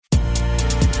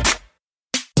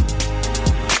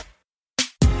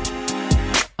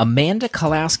Amanda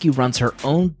Kolowski runs her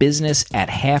own business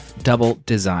at Half Double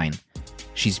Design.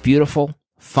 She's beautiful,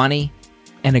 funny,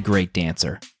 and a great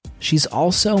dancer. She's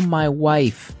also my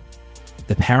wife.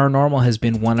 The paranormal has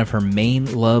been one of her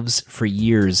main loves for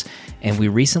years, and we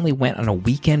recently went on a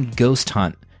weekend ghost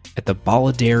hunt at the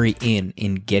Bolideri Inn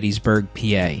in Gettysburg,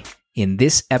 PA. In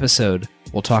this episode,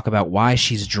 we'll talk about why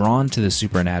she's drawn to the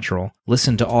supernatural,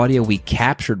 listen to audio we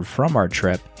captured from our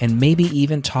trip, and maybe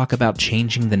even talk about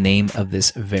changing the name of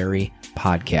this very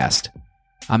podcast.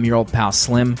 I'm your old pal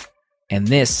Slim, and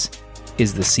this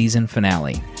is the season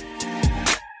finale.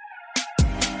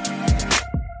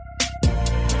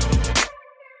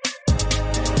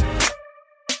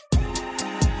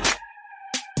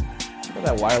 Look at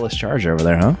that wireless charger over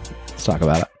there, huh? Let's talk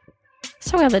about it. Let's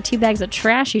talk about the 2 bags of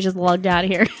trash you just lugged out of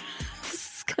here.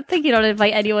 Good thing you don't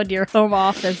invite anyone to your home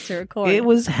office to record. It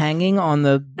was hanging on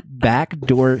the back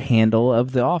door handle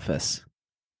of the office.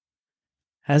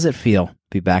 How does it feel to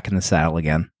be back in the saddle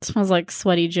again? It smells like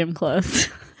sweaty gym clothes.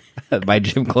 My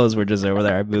gym clothes were just over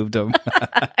there. I moved them.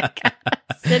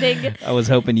 Sitting. I was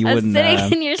hoping you wouldn't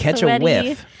in your catch a sweaty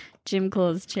whiff. Gym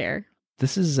clothes chair.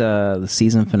 This is the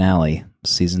season finale,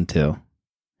 season 2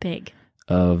 Big.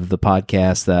 of the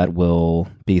podcast that will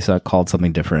be called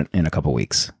something different in a couple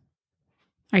weeks.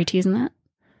 Are you teasing that?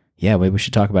 Yeah, maybe we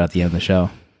should talk about it at the end of the show.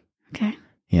 Okay.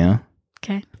 Yeah?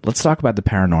 Okay. Let's talk about the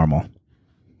paranormal.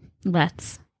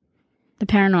 Let's. The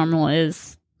paranormal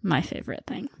is my favorite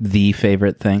thing. The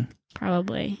favorite thing?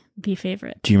 Probably the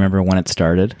favorite. Do you remember when it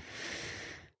started?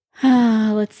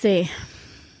 Let's see.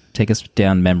 Take us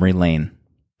down memory lane.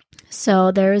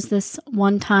 So there was this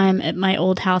one time at my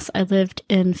old house. I lived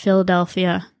in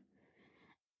Philadelphia.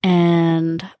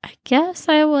 And I guess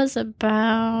I was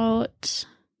about,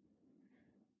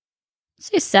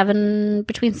 say,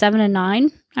 between 7 and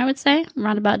 9, I would say.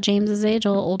 Around about James's age, a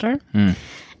little older.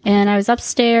 And I was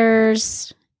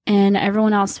upstairs, and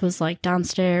everyone else was, like,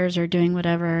 downstairs or doing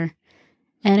whatever.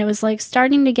 And it was, like,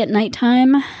 starting to get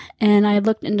nighttime, and I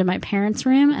looked into my parents'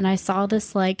 room, and I saw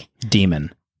this, like...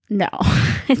 Demon. No.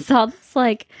 I saw this,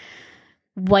 like,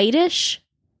 whitish,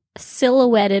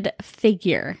 silhouetted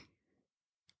figure.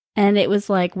 And it was,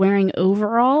 like, wearing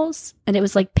overalls, and it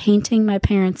was, like, painting my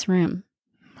parents' room.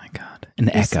 Oh my God. An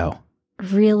echo.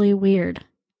 Really weird.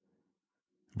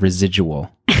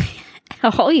 Residual.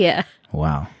 Oh, yeah.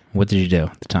 Wow. What did you do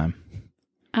at the time?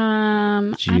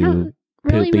 Did you I don't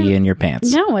really poopy in your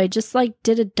pants? No, I just, like,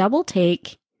 did a double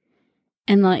take,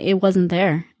 and, like, it wasn't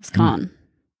there. It was gone.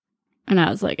 And I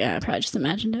was like, I probably just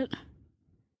imagined it.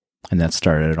 And that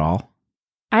started it all?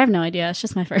 I have no idea. It's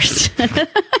just my first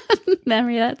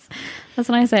memory. That's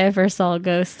when I say I first saw a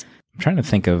ghost. I'm trying to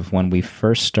think of when we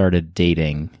first started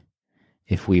dating,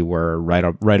 if we were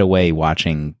right away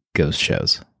watching ghost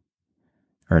shows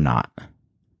or not.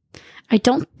 I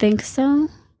don't think so,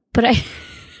 but I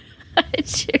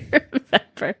do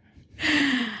remember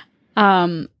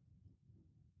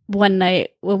one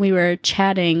night when we were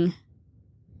chatting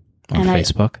on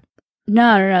Facebook.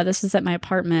 No, this was at my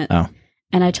apartment. Oh.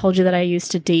 And I told you that I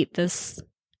used to date this,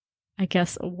 I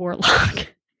guess, a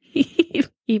warlock.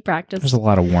 He practiced. There's a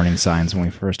lot of warning signs when we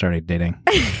first started dating.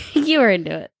 You were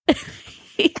into it.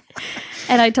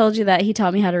 And I told you that he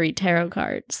taught me how to read tarot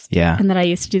cards. Yeah. And that I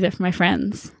used to do that for my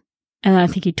friends. And then I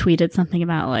think he tweeted something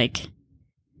about, like,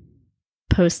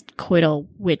 post-coital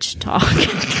witch talk.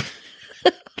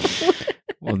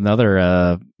 Well,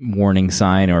 another warning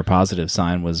sign or positive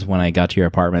sign was when I got to your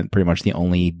apartment, pretty much the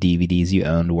only DVDs you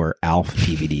owned were Alf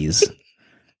DVDs.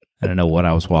 I don't know what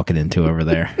I was walking into over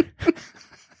there.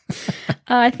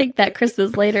 I think that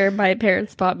Christmas later, my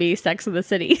parents bought me Sex and the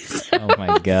City. Oh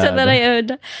my God. So then I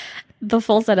owned the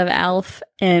full set of Alf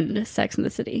and Sex and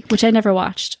the City, which I never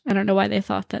watched. I don't know why they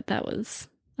thought that was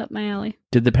up my alley.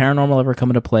 Did the paranormal ever come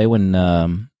into play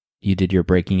when you did your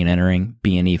breaking and entering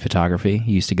B&E photography?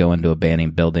 You used to go into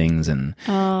abandoned buildings and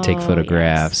take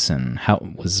photographs. Yes. And how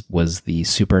was the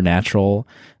supernatural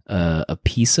a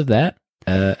piece of that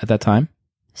at that time?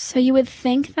 So you would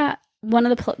think that one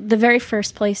of the very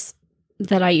first place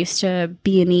that I used to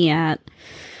B&E at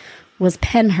was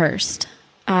Pennhurst.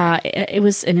 It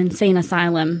was an insane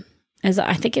asylum, as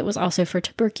I think it was also for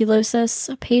tuberculosis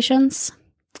patients.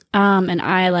 And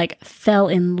I, like, fell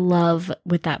in love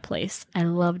with that place. I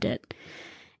loved it.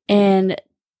 And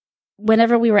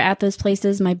whenever we were at those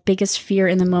places, my biggest fear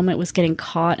in the moment was getting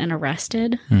caught and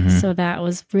arrested. Mm-hmm. So that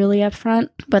was really upfront.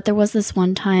 But there was this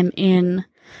one time in,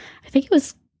 I think it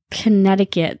was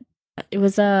Connecticut. It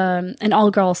was an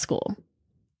all-girls school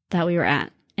that we were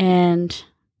at. And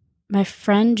my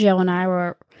friend Joe and I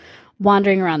were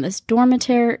wandering around this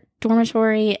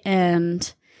dormitory,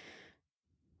 and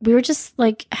we were just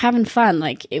like having fun.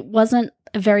 Like it wasn't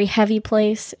a very heavy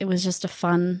place. It was just a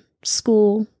fun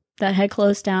school that had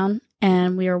closed down.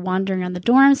 And we were wandering around the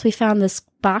dorms. We found this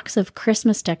box of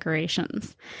Christmas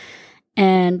decorations.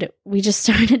 And we just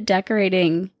started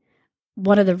decorating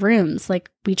one of the rooms. Like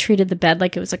we treated the bed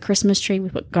like it was a Christmas tree. We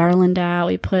put garland out.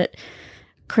 We put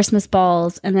Christmas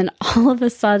balls. And then all of a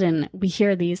sudden we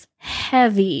hear these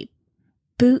heavy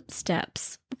boot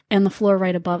steps on the floor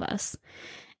right above us.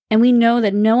 And we know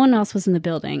that no one else was in the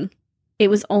building.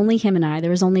 It was only him and I. There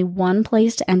was only one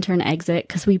place to enter and exit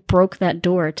because we broke that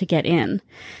door to get in.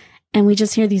 And we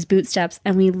just hear these boot steps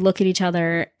and we look at each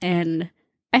other, and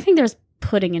I think there's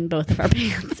pudding in both of our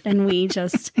pants, and we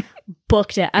just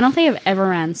booked it. I don't think I've ever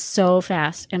ran so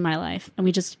fast in my life. And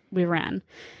we ran.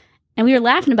 And we were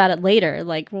laughing about it later.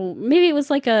 Like, well, maybe it was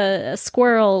like a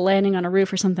squirrel landing on a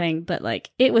roof or something, but like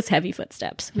it was heavy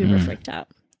footsteps. We were freaked out.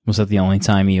 Was that the only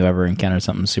time you ever encountered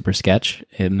something super sketch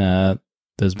in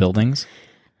those buildings?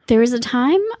 There was a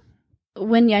time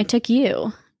when I took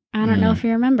you. I don't know if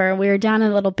you remember. We were down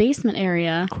in a little basement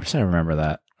area. Of course I remember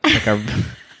that. Like I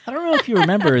don't know if you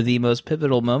remember the most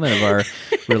pivotal moment of our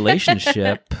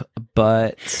relationship,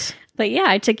 but yeah,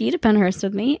 I took you to Pennhurst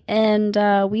with me, and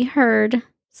we heard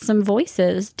some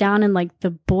voices down in like the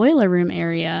boiler room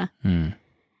area.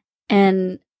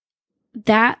 And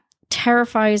that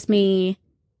terrifies me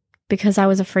because I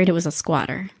was afraid it was a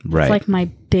squatter. Right. It's like my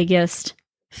biggest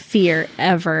fear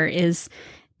ever is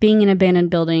being in an abandoned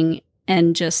building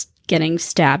and just getting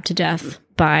stabbed to death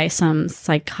by some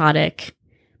psychotic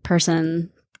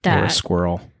person or a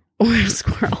squirrel. Or a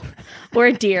squirrel. Or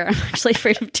a deer. I'm actually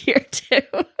afraid of deer too.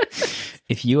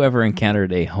 If you ever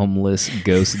encountered a homeless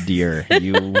ghost deer,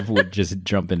 you would just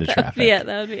jump into traffic. Yeah,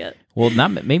 that would be it. Well,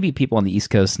 maybe people on the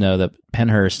East Coast know that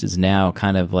Pennhurst is now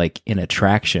kind of like an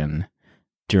attraction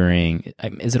during,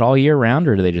 is it all year round,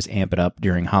 or do they just amp it up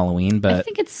during Halloween? But I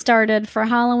think it started for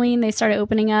Halloween. They started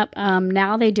opening up.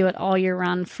 Now they do it all year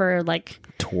round for like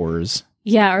tours.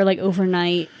 Yeah, or like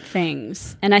overnight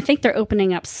things. And I think they're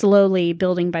opening up slowly,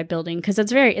 building by building, because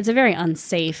it's a very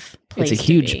unsafe place. It's a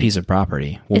huge piece of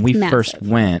property. When we first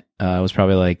went, it was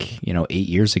probably like 8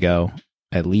 years ago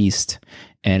at least,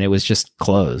 and it was just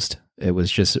closed. It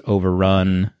was just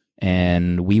overrun.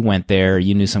 And we went there.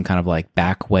 You knew some kind of like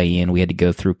back way in. We had to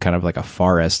go through kind of like a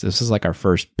forest. This is like our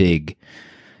first big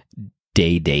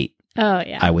day date. Oh,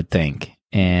 yeah. I would think.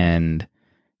 And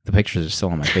the pictures are still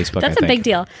on my Facebook. That's a big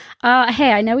deal.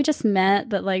 Hey, I know we just met,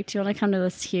 but like, do you want to come to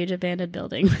this huge abandoned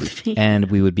building with me?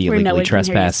 And we would be illegally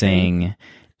trespassing.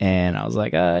 And I was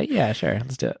like, yeah, sure.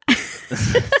 Let's do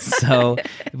it. So,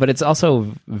 but it's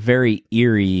also very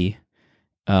eerie.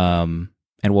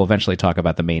 And we'll eventually talk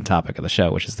about the main topic of the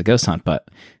show, which is the ghost hunt. But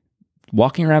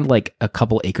walking around like a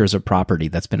couple acres of property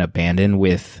that's been abandoned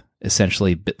with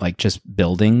essentially like just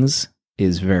buildings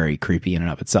is very creepy in and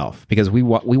of itself. Because we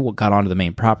got onto the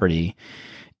main property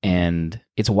and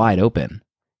it's wide open.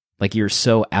 Like you're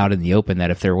so out in the open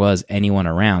that if there was anyone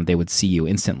around, they would see you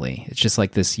instantly. It's just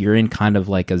like this, you're in kind of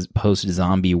like a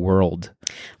post-zombie world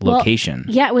location.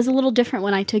 Well, yeah, it was a little different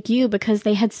when I took you because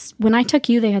when I took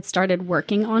you, they had started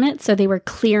working on it. So they were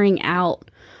clearing out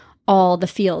all the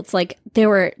fields. Like there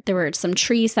were some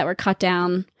trees that were cut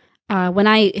down. When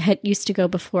I had used to go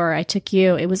before I took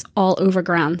you, it was all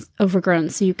overgrown.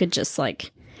 So you could just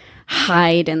like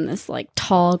hide in this like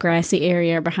tall grassy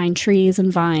area behind trees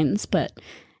and vines. But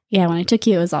yeah, when I took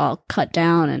you, it was all cut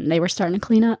down and they were starting to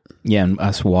clean up. Yeah, and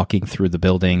us walking through the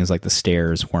buildings, like the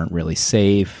stairs weren't really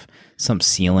safe. Some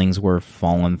ceilings were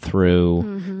falling through.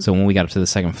 Mm-hmm. So when we got up to the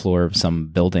second floor of some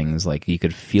buildings, like you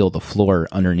could feel the floor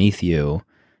underneath you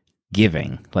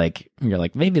giving. Like you're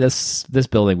like, maybe this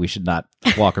building we should not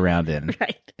walk around in.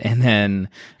 Right. And then,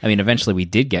 I mean, eventually we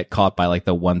did get caught by like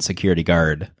the one security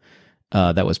guard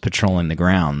that was patrolling the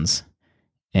grounds.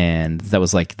 And that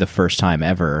was like the first time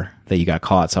ever that you got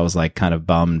caught. So I was like kind of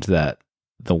bummed that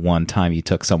the one time you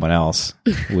took someone else,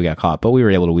 we got caught, but we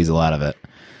were able to weasel out of it.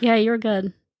 Yeah, you were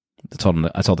good. I told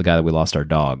the guy that we lost our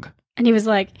dog. And he was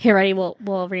like, "Here, ready,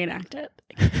 we'll reenact it."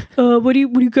 What are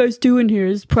you guys doing here?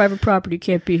 This is private property,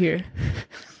 can't be here.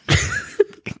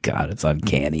 God, it's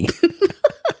uncanny.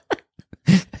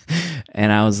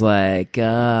 And I was like,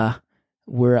 I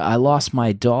lost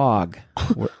my dog.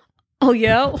 Oh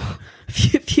yeah?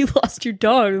 If you lost your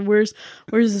dog, where's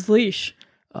his leash?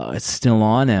 Oh, it's still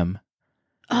on him.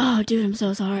 Oh, dude, I'm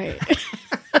so sorry.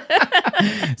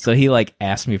 So he like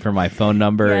asked me for my phone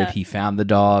number if he found the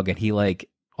dog, and he like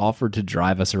offered to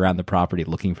drive us around the property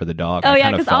looking for the dog. Oh, I yeah,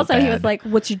 kind of because felt also he bad. was like,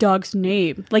 what's your dog's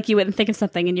name? Like, you wouldn't think of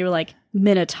something, and you were like,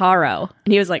 Minotauro.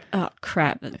 And he was like, oh,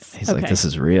 crap. He's like, this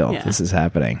is real. Yeah. This is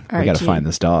happening. All We got right, to find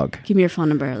this dog. Give me your phone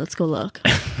number. Let's go look.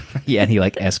 Yeah, and he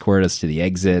like escorted us to the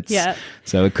exits. Yeah.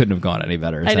 So it couldn't have gone any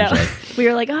better, I know. essentially. We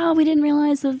were like, oh, we didn't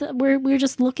realize that we're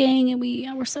just looking, and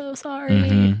we're so sorry.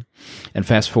 Mhm. And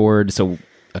fast forward, so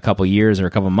a couple years or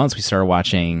a couple months, we started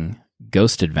watching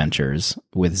Ghost Adventures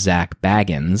with Zach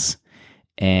Baggins.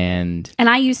 And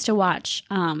I used to watch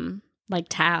like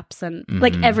Taps and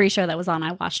like every show that was on.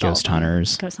 I watched Ghost all of them.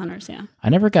 Hunters. Ghost Hunters, yeah. I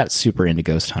never got super into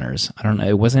Ghost Hunters. I don't know.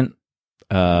 It wasn't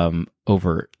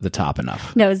over the top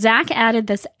enough. No, Zach added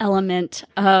this element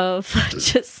of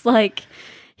just like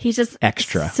he's just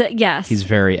Extra. Yes, He's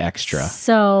very extra.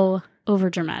 so over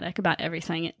dramatic about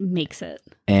everything. It makes it.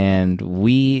 And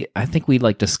I think we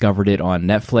like discovered it on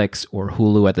Netflix or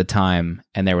Hulu at the time.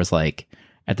 And there was like,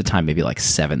 at the time, maybe like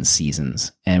 7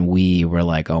 seasons. And we were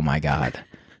like, oh my God,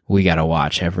 we got to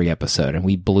watch every episode. And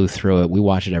we blew through it. We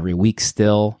watch it every week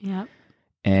still. Yep.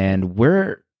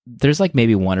 And there's like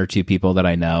maybe 1 or 2 people that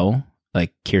I know,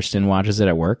 like Kirsten watches it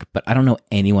at work, but I don't know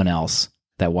anyone else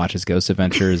that watches Ghost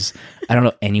Adventures. I don't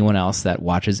know anyone else that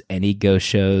watches any ghost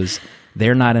shows.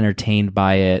 They're not entertained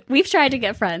by it. We've tried to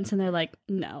get friends, and they're like,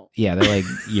 no. Yeah, they're like,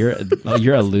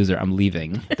 you're a loser. I'm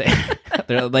leaving.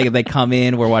 They're like, they come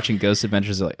in, we're watching Ghost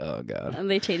Adventures. They're like, oh God. And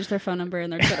they change their phone number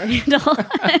and their Twitter handle,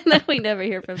 and then we never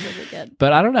hear from them again.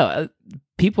 But I don't know.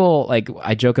 People, like,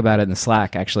 I joke about it in the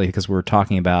Slack, actually, because we're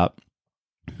talking about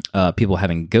people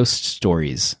having ghost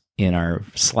stories in our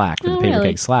Slack, the Paper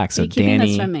Cake Slack. So You're keeping Danny.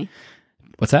 this from me.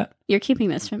 What's that? You're keeping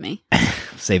this from me.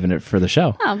 Saving it for the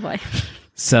show. Oh, boy.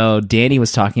 So Danny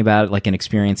was talking about like an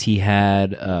experience he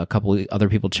had. A couple of other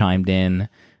people chimed in.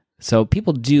 So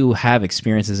people do have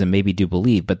experiences and maybe do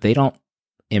believe, but they don't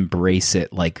embrace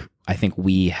it like I think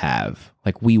we have.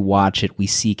 Like we watch it, we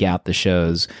seek out the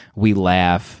shows, we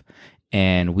laugh,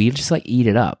 and we just like eat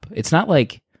it up. It's not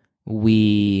like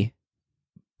we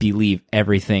believe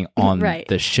everything on Right.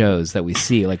 the shows that we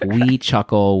see. Like we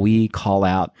chuckle, we call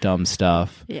out dumb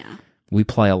stuff. Yeah. We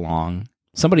play along.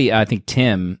 Somebody, I think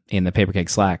Tim in the Paper Cake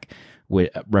Slack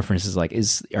references like,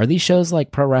 are these shows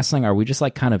like pro wrestling? Are we just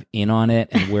like kind of in on it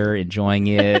and we're enjoying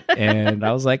it? And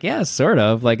I was like, yeah, sort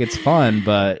of. Like it's fun,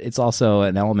 but it's also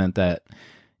an element that,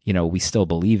 you know, we still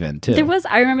believe in too.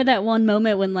 I remember that one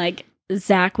moment when like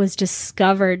Zach was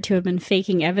discovered to have been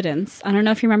faking evidence. I don't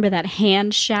know if you remember that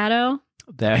hand shadow.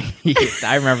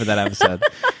 I remember that episode.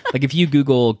 Like if you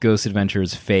Google Ghost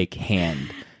Adventures fake hand,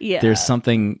 Yeah. there's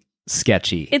something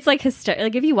sketchy. It's like hysterical.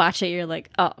 Like if you watch it, you're like,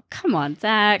 oh, come on,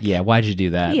 Zach. Yeah, why'd you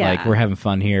do that? Yeah. Like we're having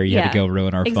fun here. You had to Yeah. go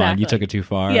ruin our fun. Exactly. You took it too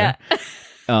far. Yeah.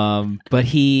 But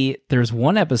there's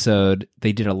one episode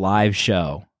they did a live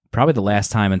show, probably the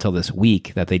last time until this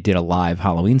week that they did a live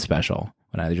Halloween special.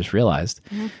 When I just realized,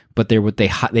 but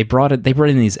they brought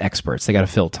in these experts. They got to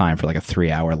fill time for like a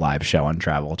 3-hour live show on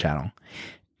Travel Channel,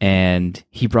 and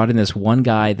he brought in this one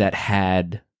guy that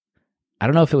had, I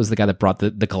don't know if it was the guy that brought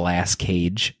the glass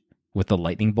cage with the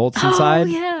lightning bolts inside.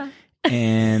 Oh, yeah.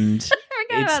 And I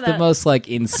forgot it's about the that. most like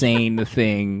insane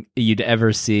thing you'd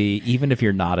ever see, even if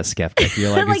you're not a skeptic.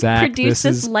 You're like, like Zach, produce this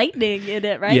this is lightning in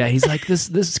it, right? yeah. He's like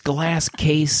this glass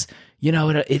case. You know,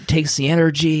 it takes the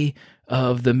energy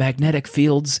of the magnetic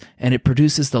fields and it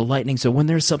produces the lightning. So when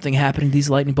there's something happening, these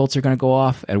lightning bolts are going to go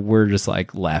off, and we're just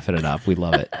like laughing it up. We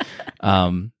love it.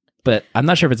 But I'm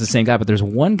not sure if it's the same guy. But there's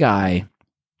one guy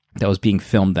that was being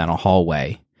filmed down a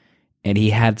hallway, and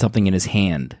he had something in his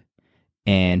hand,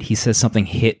 and he says something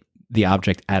hit the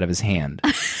object out of his hand.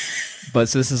 But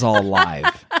so this is all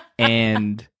live,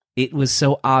 and it was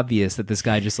so obvious that this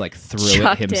guy just like threw it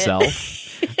Chucked himself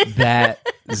that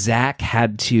Zach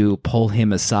had to pull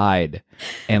him aside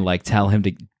and like tell him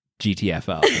to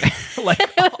GTFO like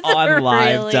on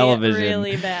live television.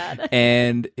 Really bad.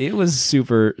 And it was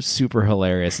super, super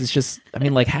hilarious. It's just, I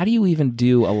mean, like, how do you even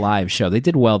do a live show? They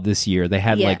did well this year. They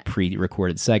had Yeah. like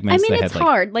pre-recorded I segments. mean, They it's had like,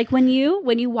 hard. Like when you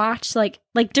watch like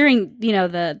during, you know,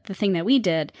 the thing that we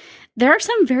did, there are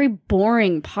some very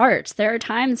boring parts. There are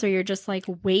times where you're just like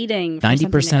waiting for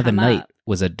 90% of the come night up.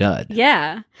 was a dud.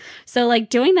 Yeah. So like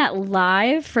doing that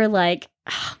live for like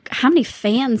how many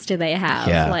fans do they have?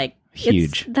 Yeah. Like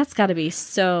Huge. That's got to be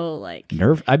so like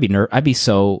I'd be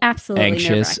so absolutely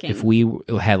anxious nerve-wracking. if we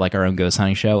had like our own ghost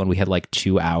hunting show and we had like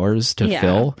 2 hours to Yeah.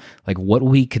 fill. Like, what would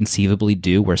we conceivably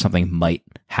do where something might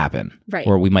happen, Right.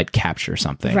 or we might capture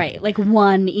something, Right. Like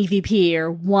one EVP or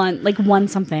one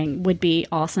something would be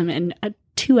awesome in a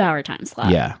 2-hour time slot.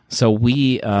 Yeah. So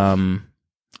we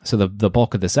so the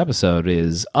bulk of this episode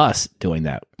is us doing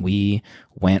that. We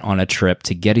went on a trip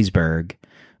to Gettysburg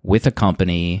with a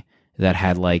company that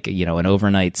had like, you know, an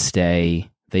overnight stay.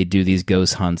 They do these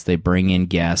ghost hunts. They bring in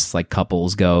guests, like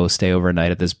couples go stay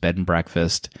overnight at this bed and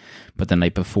breakfast. But the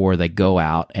night before, they go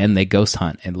out and they ghost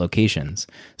hunt in locations.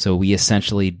 So we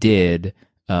essentially did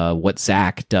what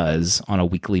Zach does on a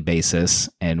weekly basis.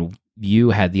 And you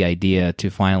had the idea to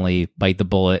finally bite the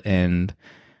bullet and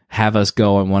have us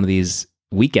go on one of these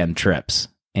weekend trips.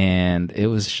 And it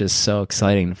was just so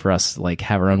exciting for us to like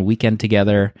have our own weekend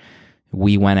together.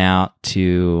 We went out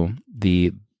to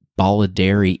the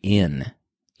Balladary Inn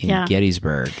in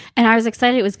Gettysburg. And I was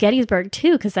excited it was Gettysburg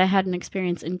too, because I had an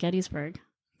experience in Gettysburg.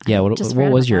 Yeah, what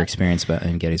was your experience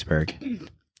in Gettysburg?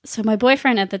 So my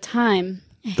boyfriend at the time...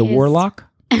 The Warlock?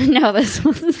 No, this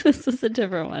was a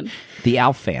different one. The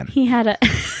Alf fan. He had a...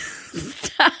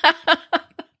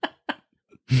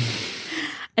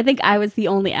 I think I was the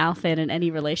only Alf fan in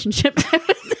any relationship I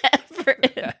was ever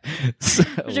in. So,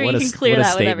 I'm sure you can clear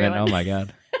that with everyone. Oh my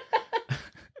God.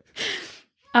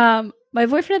 My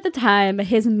boyfriend at the time,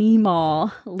 his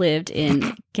Meemaw lived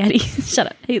in Shut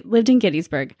up. He lived in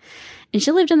Gettysburg. And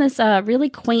she lived in this really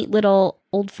quaint little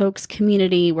old folks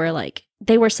community where like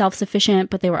they were self-sufficient,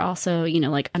 but they were also, you know,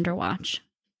 like under watch.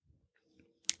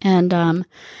 And on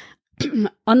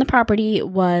the property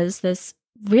was this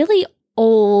really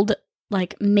old,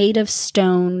 like made of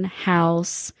stone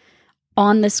house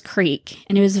on this creek.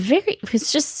 And it was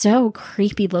just so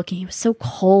creepy looking. It was so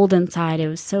cold inside. It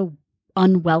was so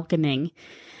unwelcoming.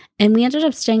 And we ended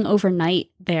up staying overnight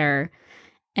there,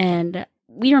 and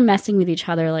we were messing with each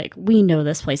other like, we know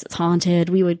this place is haunted.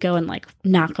 We would go and like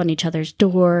knock on each other's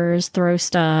doors, throw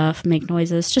stuff, make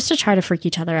noises just to try to freak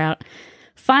each other out.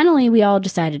 Finally, we all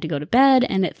decided to go to bed,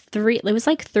 and it was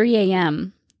like 3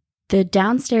 a.m. The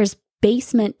downstairs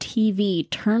basement TV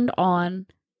turned on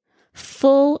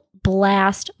full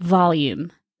blast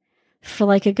volume for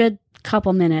like a good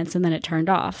couple minutes, and then it turned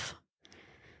off.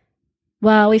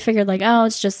 Well, we figured like, oh,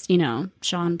 it's just, you know,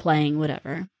 Sean playing,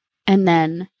 whatever. And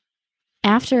then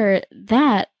after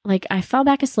that, like I fell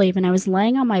back asleep and I was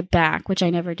laying on my back, which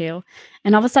I never do.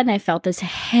 And all of a sudden I felt this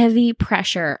heavy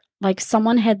pressure, like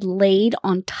someone had laid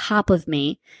on top of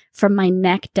me from my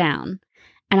neck down.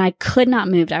 And I could not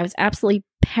move. I was absolutely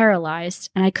paralyzed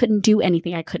and I couldn't do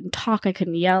anything. I couldn't talk. I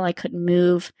couldn't yell. I couldn't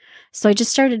move. So I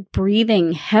just started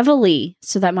breathing heavily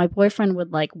so that my boyfriend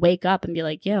would like wake up and be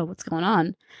like, yo, what's going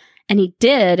on? And he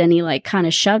did, and he like kind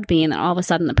of shoved me, and then all of a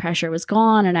sudden the pressure was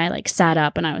gone, and I like sat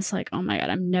up, and I was like, oh my God,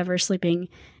 I'm never sleeping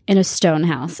in a stone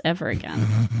house ever again.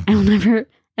 I will never,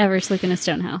 ever sleep in a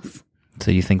stone house.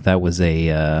 So you think that was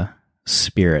a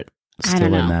spirit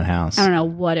still in that house? I don't know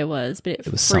what it was, but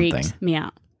it was freaked something. Me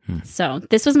out. So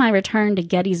this was my return to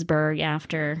Gettysburg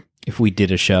after... If we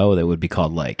did a show that would be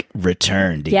called like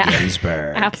Return to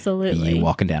Gettysburg. Absolutely. You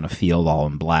walking down a field all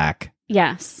in black.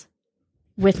 Yes.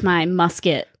 With my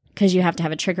musket. Because you have to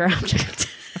have a trigger object.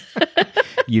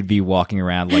 You'd be walking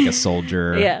around like a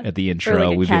soldier at the intro.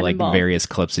 Like we'd be like various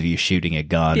clips of you shooting a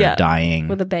gun or dying.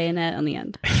 With a bayonet on the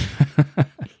end.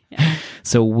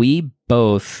 So we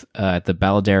both, at the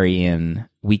Balladary Inn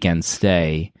weekend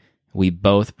stay, we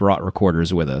both brought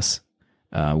recorders with us.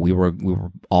 We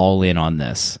were all in on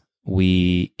this.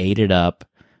 We ate it up.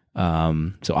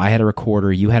 So I had a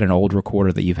recorder. You had an old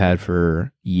recorder that you've had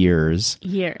for years.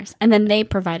 And then they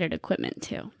provided equipment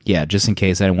too. Yeah, just in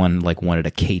case anyone like wanted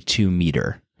a K2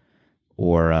 meter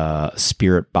or a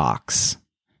spirit box,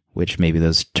 which maybe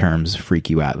those terms freak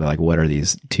you out. They're like, what are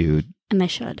these two and they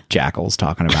should jackals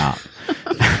talking about?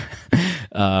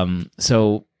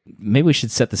 So maybe we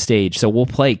should set the stage. So we'll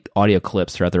play audio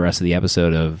clips throughout the rest of the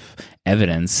episode of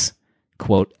evidence,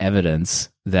 quote, evidence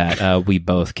that we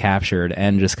both captured,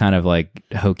 and just kind of like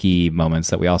hokey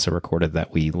moments that we also recorded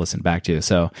that we listened back to.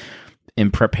 So in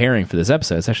preparing for this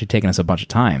episode, it's actually taken us a bunch of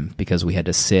time because we had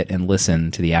to sit and listen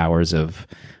to the hours of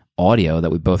audio that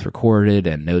we both recorded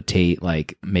and notate,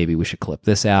 like, maybe we should clip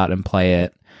this out and play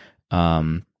it.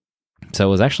 So it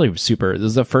was actually super. This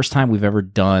is the first time we've ever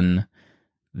done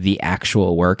the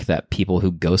actual work that people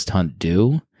who ghost hunt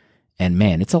do. And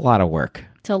man, it's a lot of work.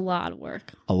 It's a lot of work.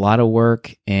 A lot of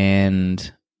work,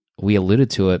 and we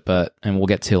alluded to it, and we'll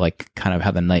get to like kind of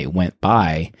how the night went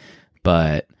by,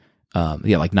 but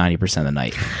like 90% of the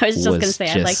night. I was just going to say,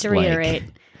 I'd like to reiterate,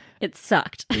 it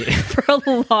sucked for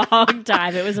a long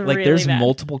time. It was like really there's bad.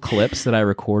 Multiple clips that I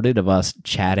recorded of us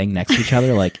chatting next to each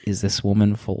other. Like, is this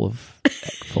woman full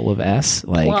of S?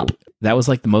 Like, Plump. That was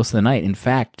like the most of the night. In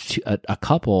fact, a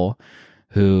couple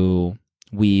who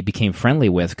we became friendly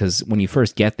with, because when you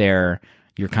first get there,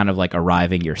 you're kind of like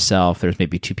arriving yourself. There's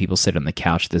maybe two people sitting on the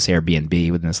couch at this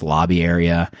Airbnb within this lobby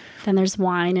area. Then there's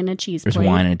wine and a cheese plate. There's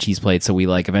wine and a cheese plate. So we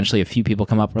like eventually a few people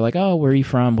come up. We're like, oh, where are you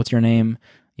from? What's your name?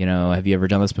 have you ever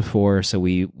done this before? So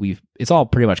it's all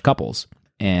pretty much couples.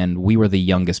 And we were the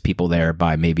youngest people there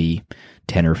by maybe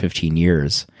 10 or 15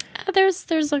 years.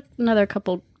 There's another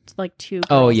couple, like 2 girls.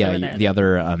 Oh, yeah. over there. The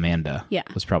other Amanda Yeah.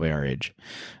 was probably our age.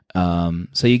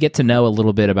 So you get to know a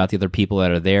little bit about the other people that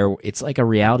are there. It's like a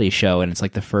reality show, and it's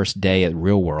like the first day at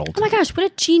Real World. Oh my gosh,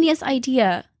 what a genius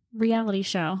idea. Reality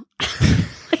show.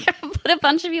 Put a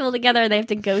bunch of people together and they have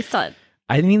to ghost hunt.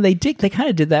 I mean, they kind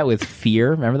of did that with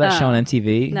Fear. Remember that show on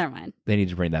MTV? Never mind. They need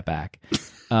to bring that back.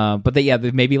 But they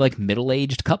maybe like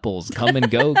middle-aged couples come and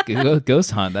go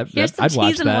ghost hunt. Here's some I'd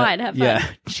watch cheese and that. wine. Have fun. Yeah,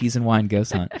 cheese and wine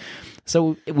ghost hunt.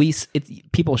 So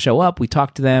people show up. We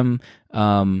talk to them.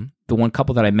 The one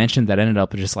couple that I mentioned that ended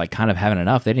up just like kind of having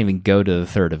enough. They didn't even go to the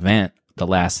third event. The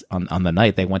last on the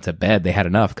night they went to bed, they had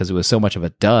enough because it was so much of a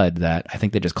dud that I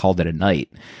think they just called it a night.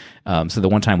 So the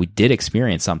one time we did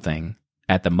experience something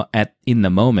in the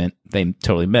moment, they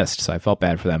totally missed. So I felt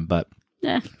bad for them. But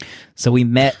Yeah. so we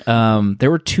met.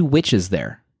 There were 2 witches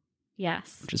there.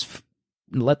 Yes. Just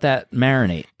let that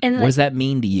marinate. And what does that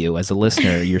mean to you as a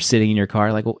listener? You're sitting in your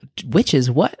car like, witches?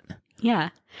 What? Yeah.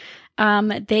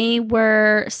 They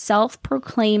were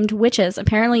self-proclaimed witches.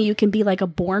 Apparently you can be like a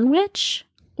born witch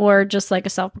or just like a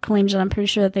self-proclaimed, and I'm pretty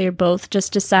sure that they both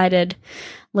just decided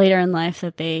later in life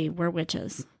that they were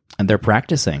witches. And they're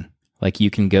practicing. Like you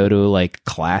can go to like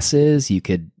classes, you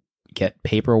could get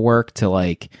paperwork to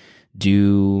like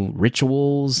do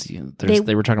rituals.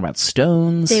 They were talking about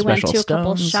stones. They went to stones. a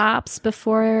couple shops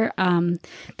before.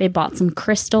 They bought some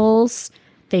crystals.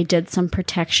 They did some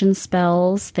protection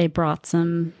spells. They brought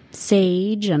some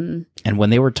sage and when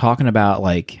they were talking about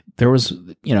like there was,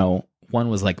 one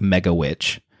was like mega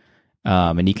witch.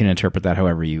 And you can interpret that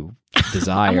however you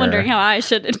desire. I'm wondering how I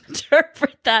should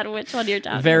interpret that. Which one you're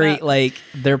talking about? Like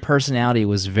their personality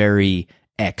was very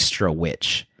extra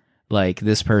witch. Like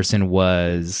this person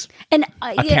was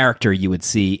a character you would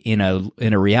see in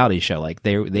a reality show. Like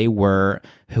they were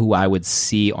who I would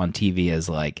see on TV as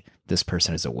like this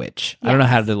person is a witch. Yes. I don't know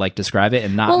how to like describe it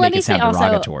and not make it sound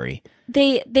derogatory.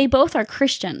 They both are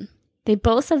Christian. They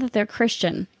both said that they're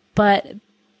Christian, but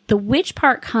the witch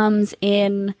part comes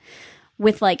in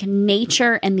with like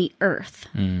nature and the earth.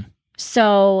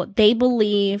 So they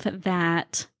believe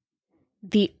that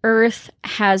the earth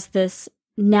has this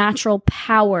natural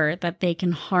power that they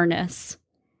can harness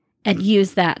and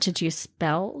use that to do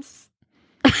spells.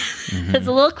 It's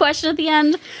a little question at the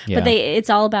end, but it's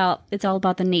all about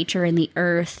the nature and the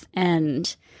earth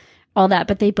and all that.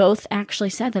 But they both actually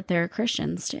said that they're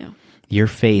Christians too. Your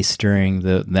face during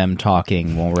them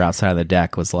talking when we're outside of the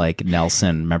deck was like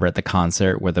Nelson. Remember at the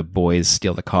concert where the boys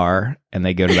steal the car and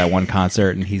they go to that one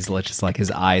concert and he's just like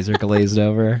his eyes are glazed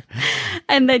over.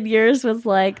 And then yours was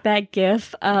like that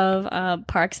gif of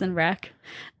Parks and Rec,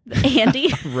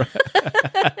 Andy.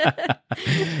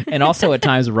 And also at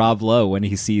times Rob Lowe when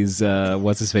he sees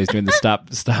what's his face doing the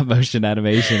stop motion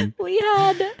animation.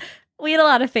 We had a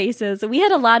lot of faces. We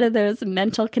had a lot of those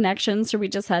mental connections where we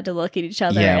just had to look at each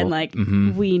other and like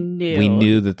we knew. We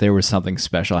knew that there was something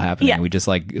special happening. Yeah. We just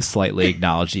like slightly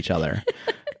acknowledged each other.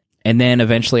 And then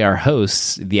eventually our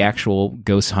hosts, the actual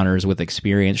ghost hunters with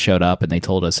experience, showed up and they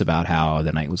told us about how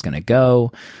the night was going to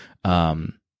go.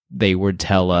 They would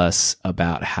tell us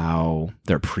about how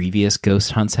their previous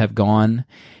ghost hunts have gone.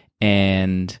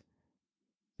 And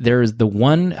there's the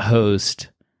one host,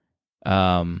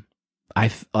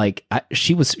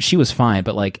 she was fine,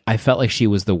 but like I felt like she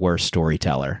was the worst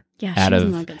storyteller out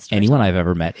of anyone I've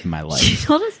ever met in my life. She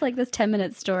told us like this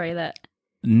 10-minute story that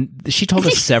she told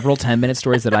us several 10-minute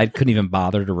stories that I couldn't even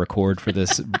bother to record for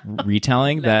this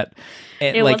retelling. That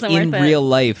it like wasn't in worth it. Real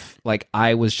life, like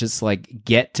I was just like,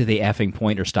 get to the effing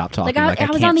point or stop talking. Like I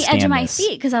was on the edge of my this.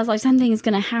 seat because I was like, something is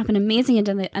going to happen amazing at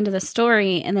the end of the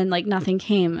story, and then like nothing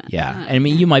came. Yeah, I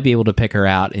mean, you might be able to pick her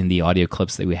out in the audio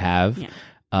clips that we have. Yeah.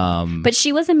 But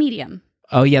she was a medium.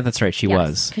 Oh yeah, that's right. She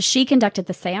was, because she conducted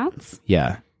the seance.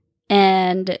 Yeah.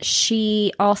 And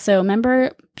she also,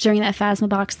 remember during that Phasma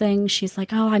box thing, she's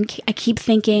like, oh, I keep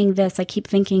thinking this. I keep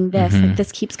thinking this. Like,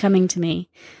 this keeps coming to me.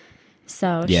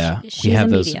 So yeah, she's we have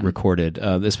a those medium. recorded,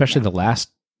 especially the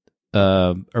last,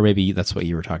 or maybe that's what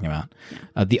you were talking about.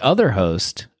 Yeah. The other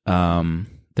host, there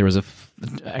was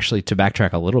actually to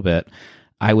backtrack a little bit,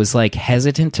 I was like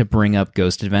hesitant to bring up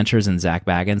Ghost Adventures and Zach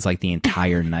Baggins like the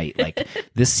entire night. Like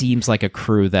this seems like a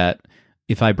crew that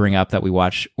if I bring up that we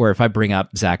watch, or if I bring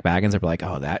up Zach Baggins, I'd be like,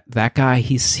 oh, that guy,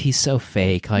 he's so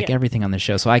fake, like everything on the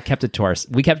show. So we kept it to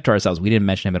ourselves. We didn't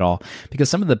mention him at all because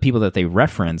some of the people that they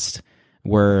referenced,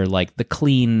 were like the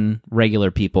clean, regular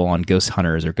people on Ghost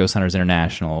Hunters or Ghost Hunters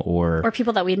International, or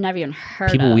people that we'd never even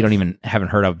heard people of. we haven't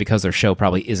heard of because their show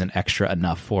probably isn't extra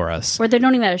enough for us. Or they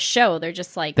don't even have a show. They're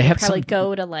just like, they probably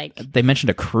go to like... They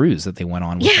mentioned a cruise that they went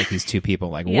on with like these two people.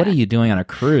 Like, what are you doing on a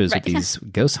cruise with these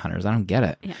Ghost Hunters? I don't get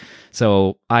it. Yeah.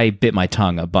 So I bit my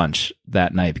tongue a bunch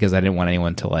that night because I didn't want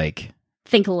anyone to like...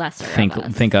 think lesser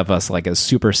think of us like as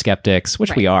super skeptics,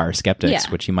 which we are skeptics,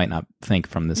 which you might not think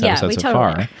from this episode so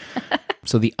far.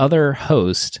 So the other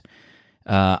host,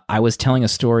 I was telling a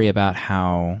story about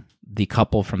how the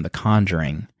couple from The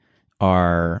Conjuring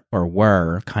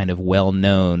were kind of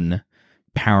well-known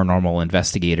paranormal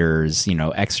investigators,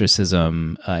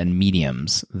 exorcism and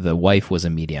mediums. The wife was a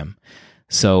medium.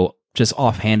 So just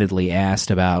offhandedly asked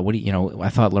about I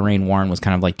thought Lorraine Warren was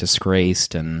kind of like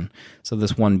disgraced. And so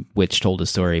this one witch told a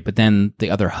story, but then the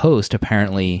other host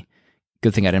apparently,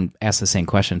 good thing I didn't ask the same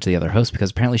question to the other host,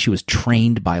 because apparently she was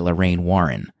trained by Lorraine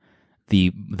Warren,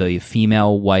 the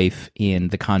female wife in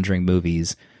the Conjuring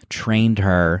movies, trained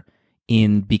her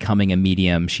in becoming a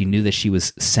medium. She knew that she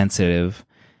was sensitive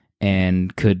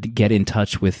and could get in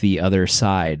touch with the other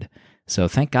side. So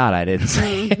thank God I didn't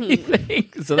say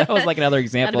anything. So that was like another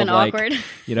example of like, awkward.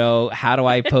 How do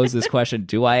I pose this question?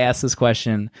 Do I ask this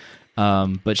question?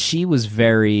 But she was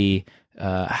very,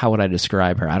 how would I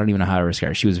describe her? I don't even know how to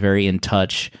describe her. She was very in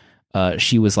touch.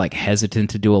 She was like hesitant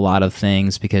to do a lot of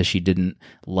things because she didn't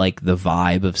like the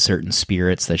vibe of certain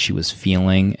spirits that she was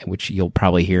feeling, which you'll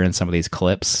probably hear in some of these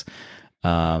clips.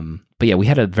 But yeah, we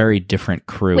had a very different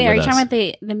crew. Wait, are you talking about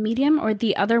the medium or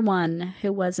the other one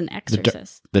who was an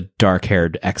exorcist? The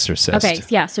dark-haired exorcist. Okay,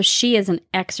 yeah. So she is an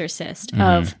exorcist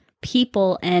of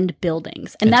people and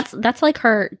buildings, and that's like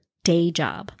her day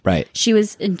job. Right. She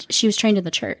was trained in the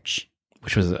church,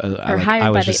 which was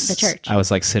hired by the church. I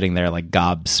was like sitting there like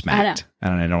gobsmacked.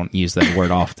 I don't use that word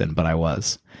often, but I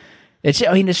was. It's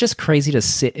just crazy to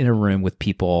sit in a room with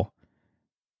people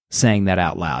saying that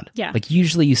out loud. Yeah. Like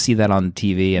usually you see that on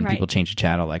TV and people change the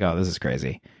channel like, oh, this is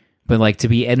crazy. But like to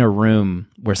be in a room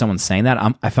where someone's saying that,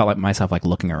 I felt like myself like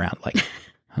looking around like,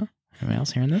 huh? Anyone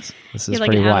else hearing this? This is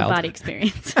pretty wild. Out-of-body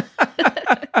experience.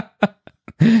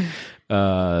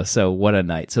 So what a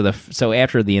night. So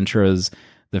after the intros,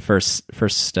 the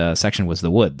first section was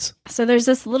the woods. So there's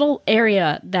this little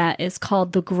area that is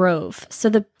called the Grove. So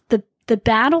the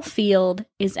battlefield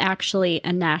is actually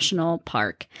a national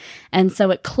park. And so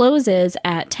it closes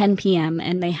at 10 p.m.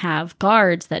 and they have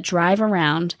guards that drive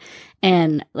around,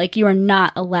 and like you are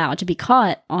not allowed to be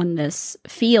caught on this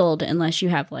field unless you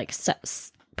have like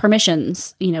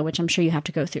permissions, which I'm sure you have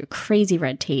to go through crazy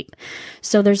red tape.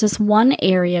 So there's this one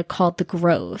area called the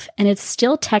Grove, and it's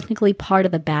still technically part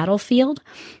of the battlefield,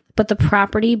 but the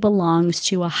property belongs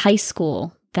to a high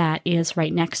school that is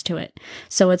right next to it.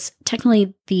 So it's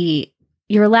technically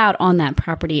you're allowed on that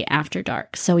property after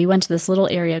dark. So we went to this little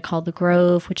area called the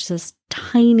Grove, which is this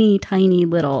tiny, tiny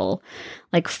little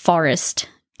like forest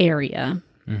area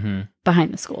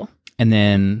behind the school. And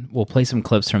then we'll play some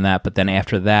clips from that. But then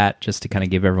after that, just to kind of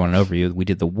give everyone an overview, we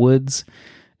did the woods,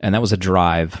 and that was a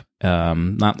drive,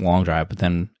 not a long drive. But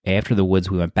then after the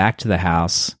woods, we went back to the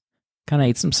house, kind of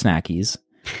ate some snackies.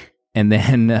 And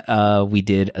then we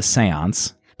did a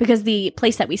seance. Because the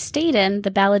place that we stayed in, the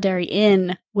Balladary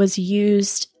Inn, was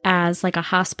used as like a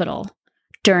hospital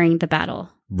during the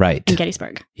battle. Right. In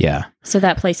Gettysburg. Yeah. So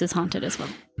that place is haunted as well.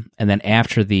 And then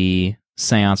after the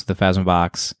seance with the Phasma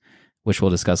Box, which we'll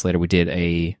discuss later, we did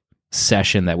a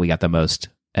session that we got the most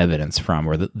evidence from,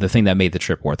 or the thing that made the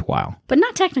trip worthwhile. But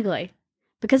not technically.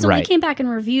 Because when we came back and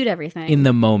reviewed everything. In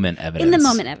the moment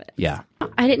evidence. Yeah.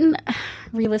 I didn't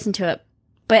re-listen to it.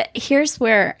 But here's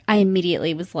where I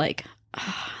immediately was like,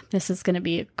 oh, this is going to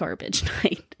be a garbage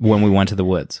night. When we went to the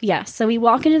woods. Yeah. So we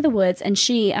walk into the woods, and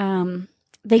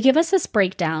they give us this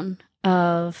breakdown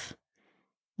of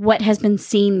what has been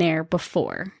seen there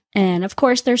before. And of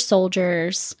course, there's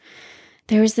soldiers.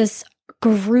 There was this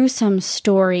gruesome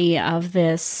story of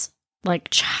this like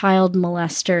child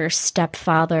molester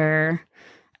stepfather,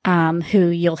 who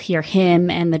you'll hear him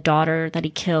and the daughter that he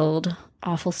killed.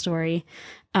 Awful story.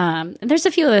 And there's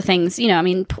a few other things,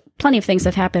 plenty of things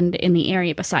have happened in the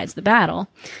area besides the battle.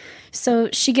 So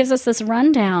she gives us this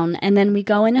rundown, and then we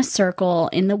go in a circle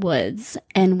in the woods,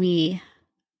 and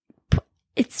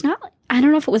it's not, I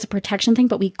don't know if it was a protection thing,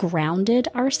 but we grounded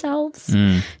ourselves.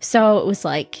 So it was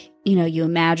like, you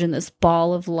imagine this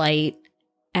ball of light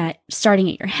starting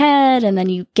at your head, and then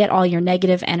you get all your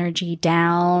negative energy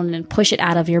down and push it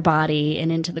out of your body and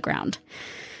into the ground.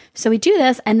 So we do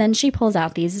this, and then she pulls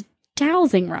out these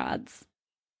dowsing rods.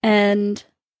 And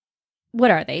what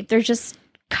are they? They're just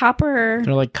copper.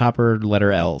 They're like copper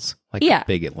letter L's. Like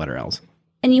big letter L's.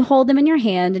 and you hold them in your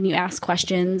hand and you ask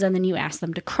questions and then you ask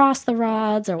them to cross the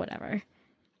rods or whatever.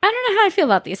 I don't know how I feel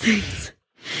about these things.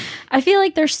 I feel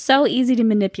like they're so easy to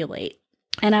manipulate.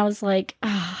 And I was like,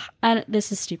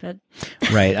 this is stupid.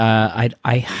 Right.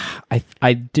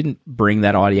 I didn't bring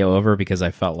that audio over because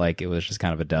I felt like it was just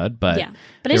kind of a dud. But yeah,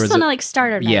 but I just want to like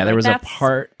start our night. Yeah, there like, was a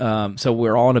part. So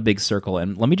we're all in a big circle,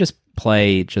 and let me just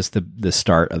play just the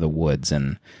start of the woods,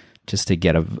 and just to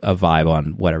get a vibe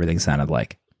on what everything sounded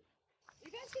like.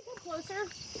 You guys can come closer.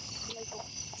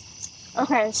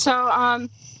 Okay, so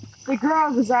the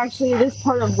garage is actually this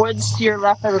part of woods to your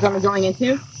left that we're going to be going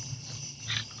into.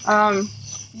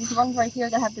 These ones right here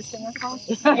that have this thing across?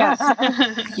 Yes.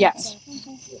 Yes.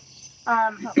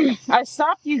 I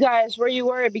stopped you guys where you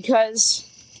were because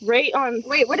right on...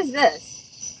 Wait, what is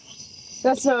this?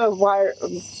 That's a wire...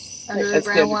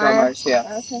 Underground wire?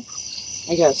 Yeah. Okay.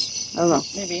 I guess. I don't know.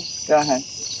 Maybe. Go ahead.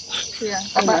 Yeah.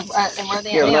 And where are they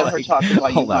Here, at? let her talk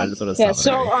about Hold on, I just want to Yeah,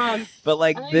 so, but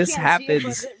like I know you this can't see it,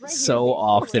 happens but right so here,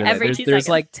 often. Every There's 2 there's seconds.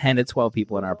 like 10 to 12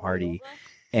 people in our party,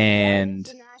 and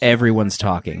everyone's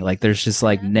talking. Like there's just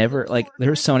like never like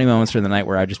there's so many moments during the night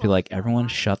where I'd just be like, everyone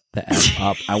shut the F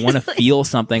up. I want to feel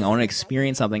something. I want to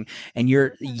experience something. And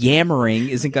your yammering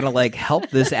isn't going to like help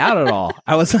this out at all.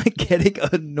 I was like getting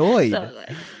annoyed.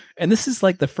 And this is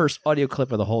like the first audio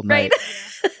clip of the whole night.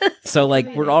 Right. So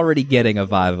like we're already getting a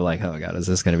vibe of like, oh my God, is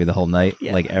this going to be the whole night?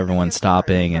 Yeah. Like everyone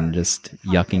stopping and just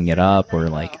yucking it up or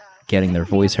like getting their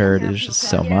voice heard. It's just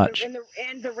so much. And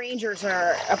the Rangers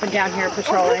are up and down here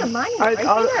patrolling.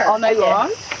 All night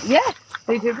long? Yeah.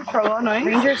 They do patrol all night?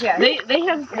 Rangers, yeah. They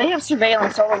have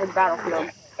surveillance all over the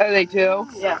battlefield. Oh, they do?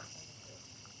 Yeah.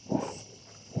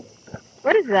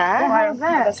 What is that? What is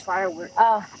that? That's fireworks.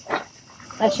 Oh.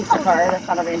 That's just a car. That's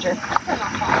not a Ranger.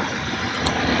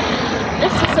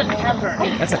 This isn't ever.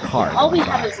 That's a car. All we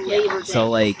have is Labor Day. So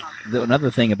like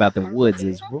another thing about the woods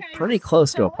is we're pretty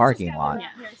close to a parking lot.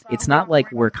 It's not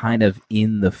like we're kind of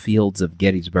in the fields of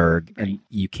Gettysburg and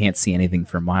you can't see anything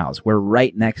for miles. We're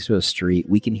right next to a street.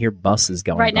 We can hear buses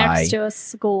going Right by. next to a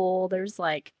school. There's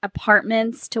like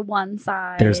apartments to one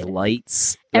side. There's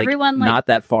lights. Like, Everyone, like- not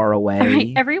that far away.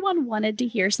 Right, everyone wanted to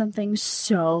hear something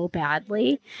so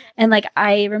badly. And like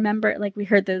I remember like we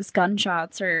heard those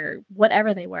gunshots or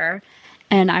whatever they were.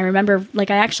 And I remember like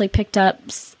I actually picked up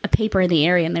a paper in the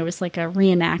area and there was like a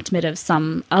reenactment of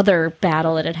some other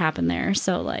battle that had happened there.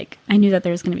 So like I knew that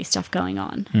there was going to be stuff going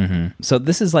on. Mm-hmm. So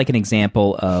this is like an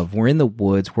example of we're in the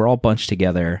woods, we're all bunched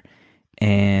together,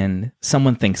 and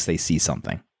someone thinks they see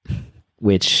something,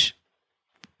 which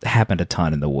happened a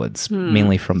ton in the woods,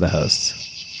 mainly from the hosts.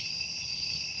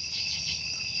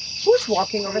 Who's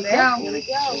walking over there? Here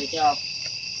we go.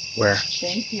 Where?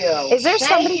 Thank you. Is there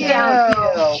somebody down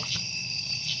here?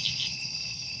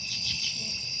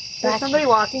 Is somebody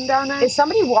walking down there? Is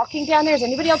somebody walking down there? Does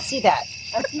anybody else see that?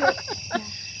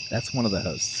 That's one of the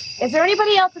hosts. Is there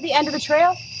anybody else at the end of the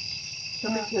trail?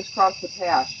 Somebody just crossed the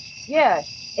path. Yeah.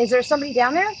 Is there somebody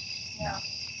down there? Yeah.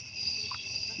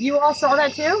 You all saw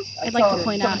that too? I'd like to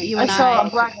point out you and saw I a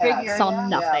black figure. saw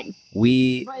nothing.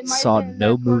 We saw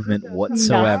no movement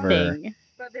whatsoever. Nothing.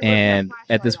 And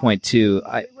at this point too,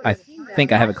 I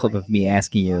think I have a clip of me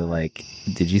asking you like,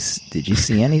 did you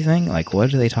see anything? Like,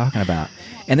 what are they talking about?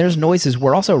 And there's noises.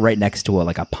 We're also right next to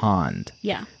a pond.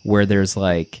 Yeah. Where there's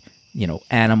like,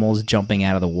 animals jumping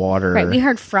out of the water. Right. We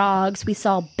heard frogs. We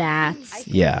saw bats.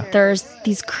 Yeah. There's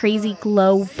these crazy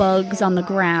glow bugs on the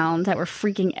ground that were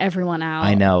freaking everyone out.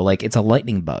 I know. Like it's a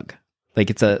lightning bug. Like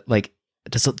it's a like.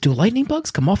 Do lightning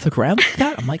bugs come off the ground like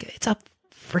that? I'm like, it's a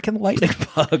freaking lightning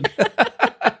bug.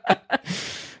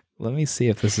 Let me see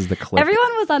if this is the clip.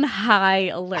 Everyone was on high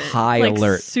alert. High like,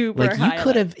 alert. Super like high you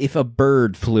could have, if a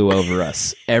bird flew over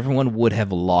us, everyone would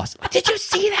have lost. Did you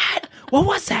see that? What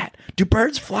was that? Do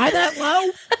birds fly that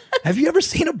low? Have you ever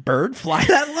seen a bird fly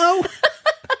that low?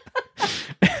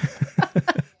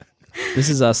 This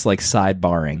is us like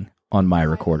sidebarring on my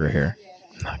recorder here.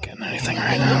 I'm not getting anything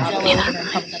right now.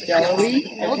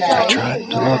 I tried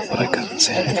to look, but I couldn't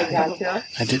see anything.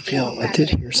 I did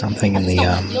hear something in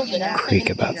the creek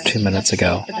about 2 minutes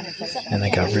ago, and I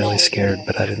got really scared,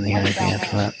 but I didn't hear anything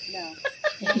after that.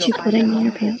 Did you put it in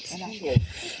your pants?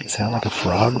 It sounded like a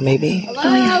frog, maybe?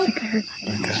 Oh yeah, I think I heard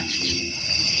that. Okay.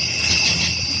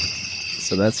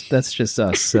 So that's just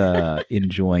us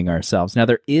enjoying ourselves. Now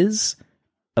there is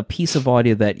a piece of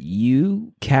audio that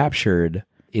you captured.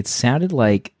 It sounded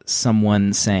like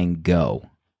someone saying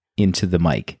 "go" into the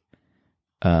mic.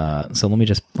 So let me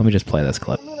just play this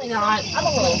clip. I'm really not. I'm a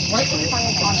little right in front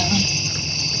of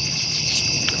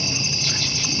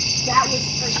That was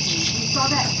freaky. You saw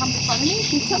that come in front of me?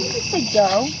 Did somebody say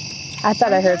go? I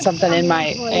thought I heard something in my.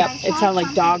 Yep, it sounded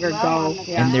like dog or go.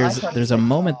 Yeah. And there's a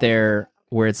moment there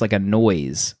where it's like a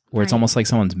noise, where it's Right. almost like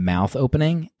someone's mouth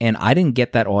opening, and I didn't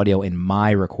get that audio in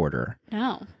my recorder.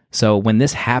 No. So when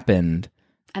this happened,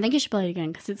 I think you should play it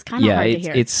again because it's kind of hard to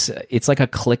hear. it's like a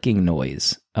clicking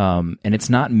noise, and it's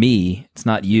not me, it's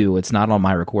not you, it's not on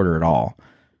my recorder at all.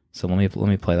 So let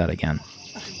me play that again.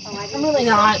 I'm really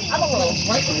not. I'm a little.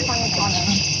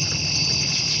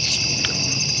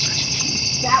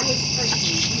 That was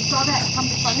freaky. You saw that come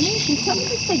in front of me? Did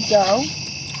somebody say go?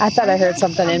 I thought I heard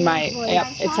something in my. Yep,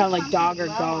 it sounded like dog or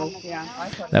go. Yeah.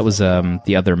 That was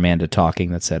the other Amanda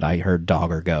talking that said I heard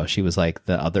dog or go. She was like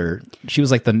the other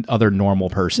normal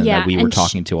person Yeah, that we were and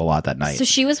talking to a lot that night. So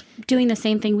she was doing the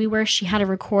same thing we were. She had a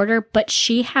recorder, but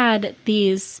she had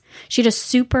a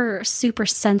super, super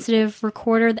sensitive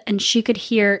recorder, and she could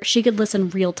listen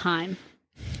real time.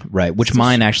 Right, which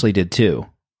mine actually did too.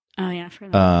 Oh yeah, I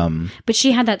forgot. But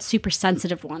she had that super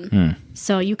sensitive one,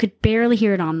 so you could barely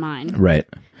hear it on mine. Right.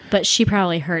 But she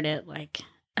probably heard it like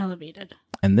elevated.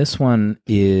 And this one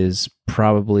is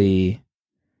probably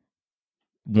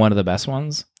one of the best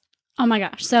ones. Oh my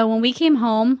gosh. So when we came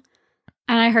home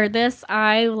and I heard this,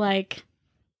 I like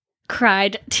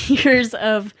cried tears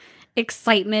of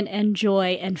excitement and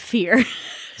joy and fear at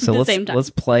So the same time. let's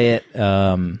play it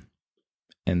and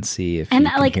see if And you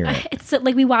can like hear it. it's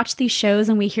like we watch these shows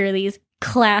and we hear these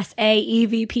class A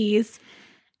EVPs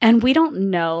and we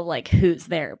don't know like who's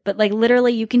there, but like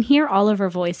literally you can hear all of our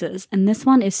voices, and this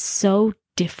one is so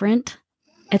different.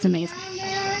 It's amazing.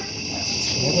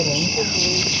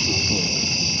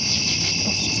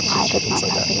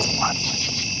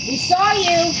 We saw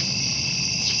you.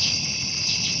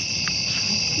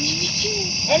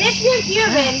 And if you're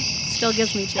human Still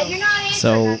gives me chills. and you're not answering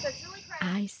So- us, that's really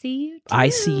crappy. I see you too. I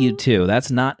see you too.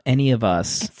 That's not any of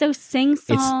us. It's so sing It's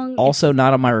song. also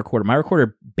not on my recorder. My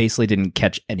recorder basically didn't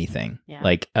catch anything Yeah.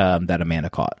 like that Amanda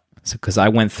caught. So because I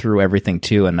went through everything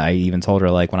too, and I even told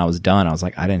her like when I was done, I was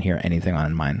like, I didn't hear anything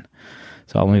on mine.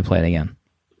 So let me play it again.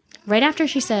 Right after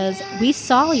she says, "We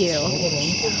saw you."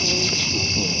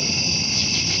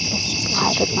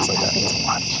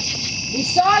 We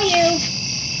saw you.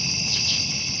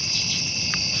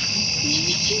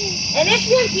 And if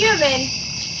you're human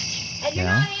and you're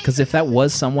Yeah, not because if that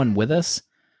was someone with us,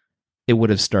 it would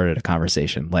have started a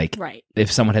conversation. Like Right. if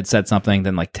someone had said something,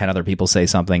 then like 10 other people say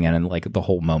something, and then like the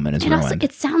whole moment is And also, ruined.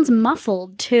 it sounds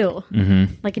muffled too.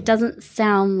 Mm-hmm. Like it doesn't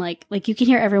sound like you can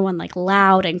hear everyone like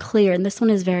loud and clear, and this one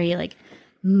is very like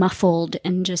muffled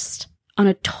and just on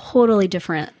a totally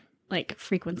different like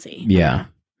frequency. Yeah.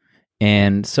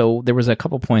 And so there was a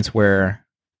couple points where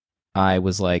I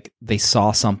was like, they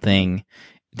saw something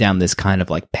down this kind of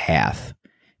like path,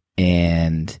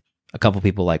 and a couple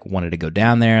people like wanted to go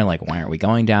down there, like, why aren't we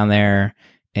going down there?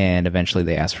 And eventually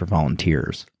they asked for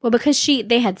volunteers. Well, because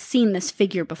they had seen this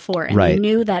figure before and Right. they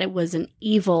knew that it was an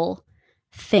evil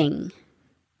thing.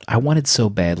 I wanted so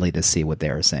badly to see what they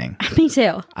were saying. Me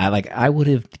too. I would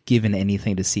have given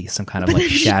anything to see some kind of like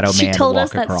shadow she man told walk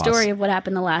us that across. story of what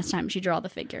happened the last time she drew the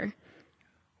figure.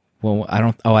 Well,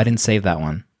 I didn't save that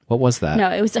one. What was that? No,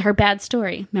 it was her bad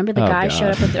story. Remember the Oh, guy God.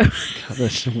 showed up at the...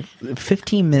 The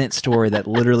 15-minute story that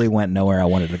literally went nowhere I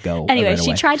wanted to go. Anyway, right she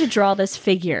away. tried to draw this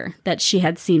figure that she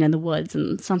had seen in the woods,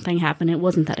 and something happened. It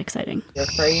wasn't that exciting. You're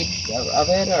afraid of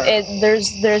it, or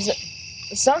There's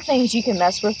some things you can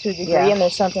mess with to a degree, Yeah. and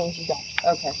there's some things you don't.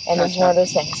 okay? And it's Gotcha. one of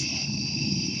those things.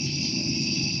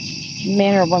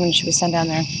 Man or woman should we send down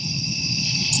there?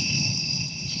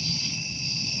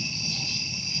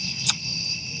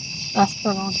 Ask for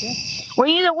a volunteer.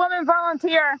 We need a woman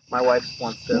volunteer. My wife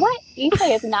wants to. What?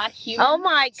 Ethan is not human. Oh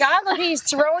my God! Look, he's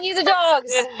throwing you the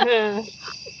dogs.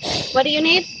 What do you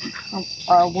need?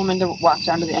 A woman to walk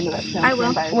down to the end of that fence. I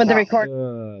will. With the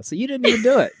record. So you didn't even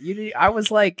do it. I was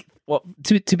like, well,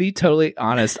 to be totally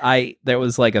honest, there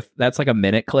was like that's like a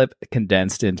minute clip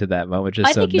condensed into that moment. Just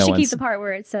I so think you no should keep one's. the part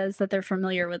where it says that they're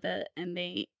familiar with it and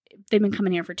they've been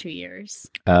coming here for 2 years.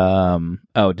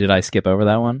 Oh, did I skip over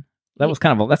that one? That's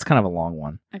kind of a long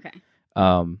one. Okay.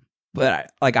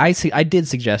 But I did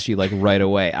suggest you like right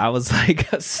away. I was like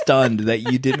stunned that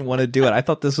you didn't want to do it. I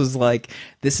thought this is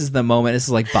the moment. This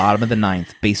is like bottom of the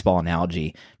ninth, baseball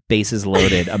analogy. Bases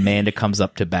loaded. Amanda comes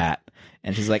up to bat,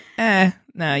 and she's like,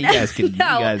 "Nah, you guys can,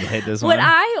 No. you guys hit this What one."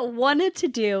 I wanted to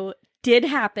do did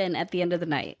happen at the end of the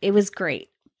night. It was great.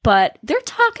 But they're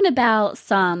talking about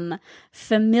some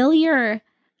familiar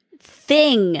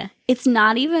thing. It's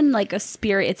not even like a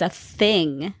spirit, it's a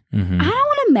thing. Mhm. I don't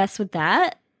want to mess with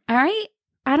that. All right?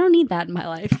 I don't need that in my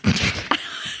life.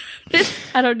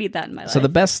 I don't need that in my life. So the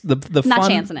Not fun,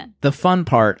 chancing it. the fun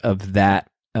part of that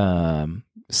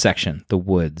section, the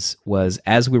woods, was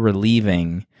as we were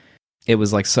leaving, it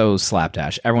was like so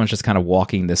slapdash. Everyone's just kind of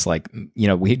walking this, like, you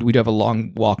know, we do have a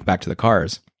long walk back to the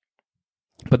cars,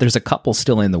 but there's a couple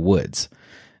still in the woods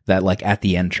that, like, at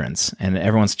the entrance, and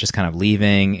everyone's just kind of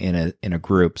leaving in a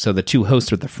group. So the two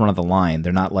hosts are at the front of the line.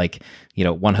 They're not like, you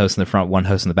know, one host in the front, one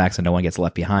host in the back, so no one gets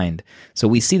left behind. So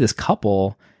we see this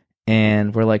couple,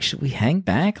 and we're like, should we hang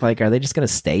back? Like, are they just going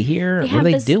to stay here? What are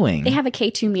they doing? They have a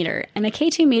K2 meter, and a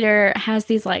K2 meter has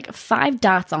these like 5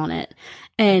 dots on it,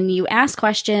 and you ask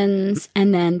questions,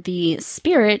 and then the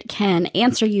spirit can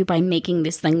answer you by making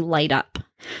this thing light up.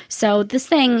 So this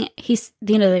thing,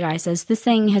 the guy says, this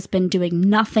thing has been doing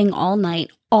nothing all night.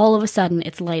 All of a sudden,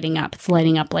 it's lighting up. It's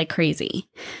lighting up like crazy.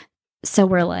 So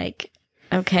we're like,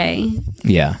 okay.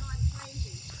 Yeah.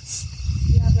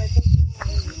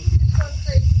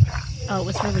 Oh, it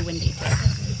was really windy too.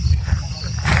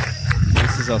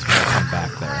 This is us walking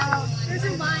back there. There's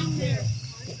a line there.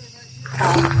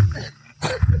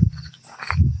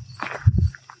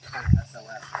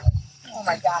 Oh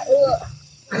my god. Ugh.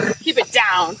 Keep it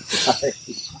down.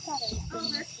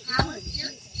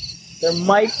 There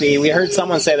might be. We heard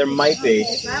someone say there might be.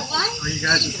 Is that why? Oh, you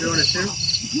guys are doing it too?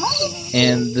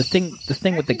 And the thing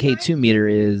with the K2 meter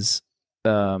is,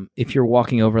 if you're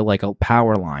walking over like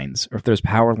power lines, or if there's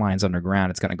power lines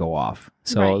underground, it's going to go off.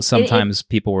 So sometimes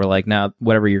people were like, "No,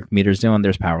 whatever your meter's doing,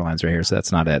 there's power lines right here, so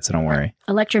that's not it. So don't worry."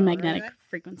 Electromagnetic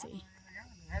frequency.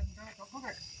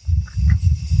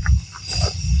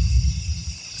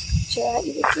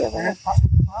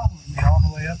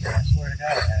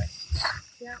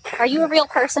 Are you a real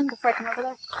person before I come over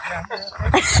there? Yeah, I'm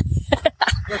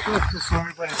Look, just so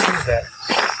everybody sees that.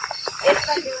 It's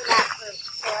been doing that for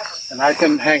forever. And I've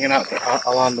been hanging out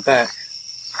along the back.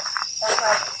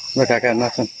 Look, I got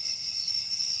nothing.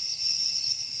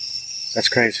 That's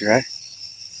crazy, right?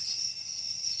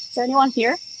 Is there anyone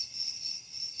here?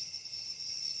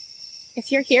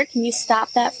 If you're here, can you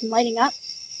stop that from lighting up?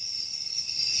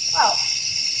 Oh.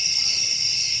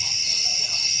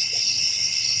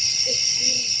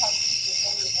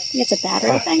 I think it's a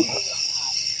battery thing.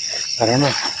 I don't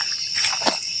know.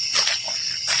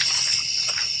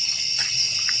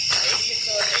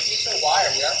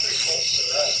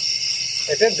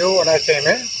 It didn't do it when I came in.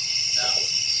 No, it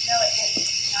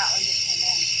didn't. Not when you came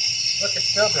in. Look,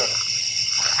 it's still doing it.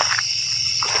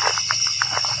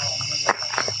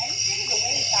 I just figured the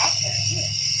way back there, too.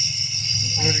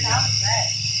 Look at Sound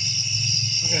red.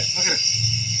 Look at it. Look at it.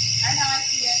 I know, I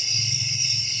see it.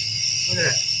 Look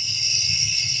at it.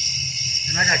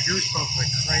 And I got goosebumps like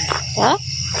crazy. What?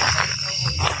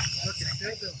 Look, it's still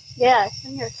doing it. Yeah, it's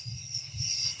in here.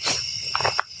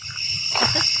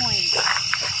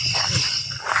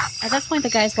 At this point, the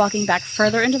guy's walking back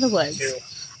further into the woods.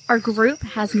 Our group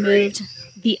has moved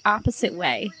the opposite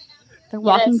way. They're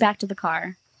walking back to the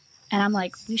car. And I'm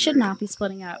like, we should not be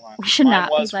splitting up. We should not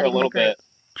be letting the group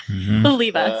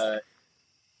leave us.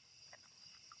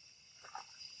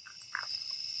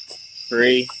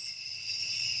 3.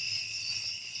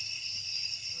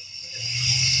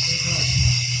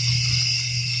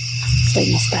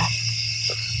 Bring us back.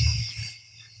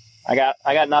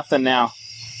 I got nothing now.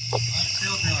 I'm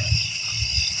still doing it.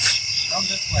 Come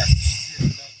this way.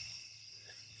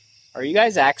 Are you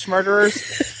guys axe murderers?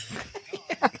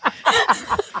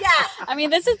 Yeah. I mean,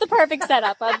 this is the perfect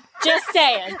setup. I'm just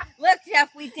saying. Look,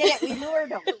 Jeff, we did it. We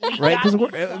lured him. Right?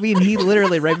 Because he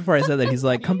literally, right before I said that, he's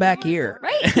like, "Come back here."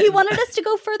 Right? He wanted us to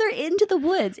go further into the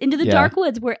woods, into the dark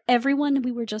woods where everyone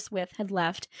we were just with had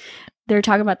left. They're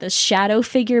talking about this shadow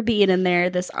figure being in there,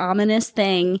 this ominous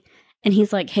thing. And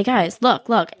he's like, "Hey guys,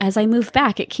 look, as I move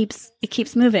back, it keeps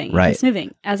moving. Right. It keeps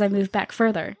moving as I move back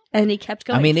further." And he kept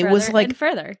going it was like and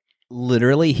further.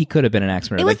 Literally, he could have been an axe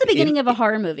murderer. It was the beginning of a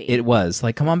horror movie. It was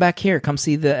like, "Come on back here, come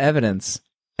see the evidence."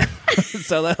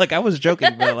 So I was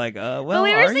joking, but like, well, but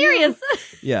we were serious.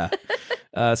 Yeah.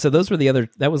 So those were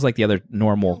that was like the other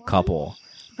normal couple.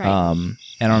 Right.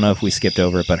 I don't know if we skipped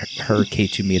over it, but her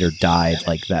K2 meter died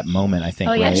like that moment, I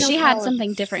think. Oh yeah, right? she had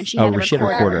something different. She Oh, had a she had a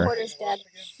recorder. recorder. Recorder's dead.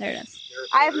 There it is.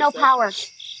 I have no power.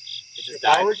 The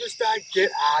power just died. Get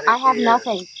out of here. I have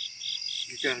nothing.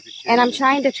 You gotta be kidding And I'm me.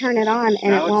 trying to turn it on,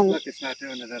 and Now it won't. Look, it's not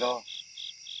doing it at all.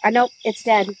 Nope, it's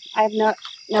dead. I have no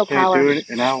Can't power. do it,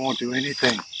 and now it won't do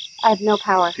anything. I have no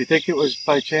power. Do you think it was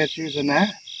by chance using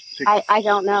that? I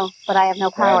don't know, but I have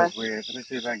no power. That is weird. Let me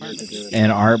see if I can get it to do it.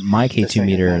 And my This K2 thing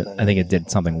meter, is not I think it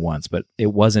did something once, but it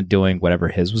wasn't doing whatever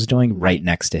his was doing right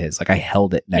next to his. Like I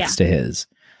held it next to his.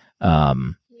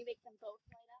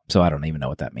 So I don't even know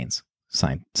what that means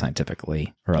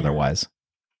scientifically or otherwise.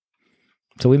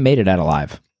 So we made it out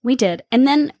alive. We did. And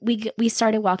then we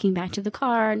started walking back to the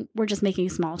car, and we're just making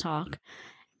small talk.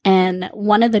 And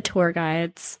one of the tour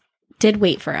guides did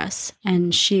wait for us,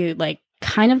 and she like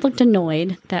kind of looked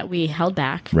annoyed that we held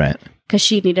back. Right. Because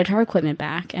she needed her equipment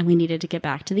back and we needed to get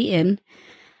back to the inn.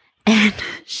 And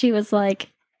she was like,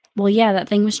 well, yeah, that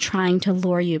thing was trying to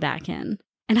lure you back in.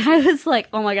 And I was like,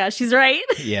 oh my gosh, she's right.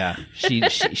 Yeah.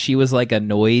 She was like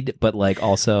annoyed, but like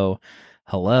also,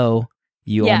 hello,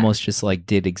 you almost just like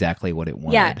did exactly what it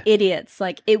wanted. Yeah, idiots.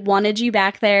 Like it wanted you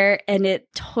back there and it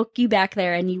took you back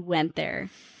there and you went there.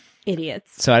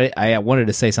 Idiots. So I wanted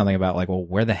to say something about like, well,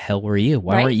 where the hell were you?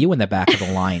 Why weren't you in the back of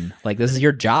the line? Like, this is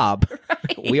your job.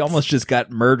 Right. We almost just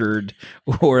got murdered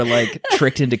or like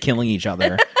tricked into killing each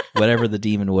other, whatever the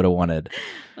demon would have wanted.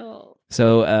 Oh.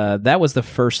 So that was the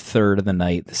first third of the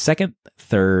night. The second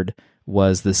third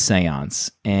was the seance.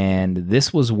 And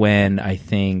this was when I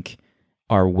think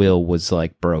our will was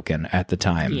like broken at the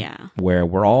time. Yeah. Where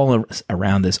we're all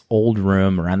around this old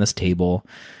room, around this table.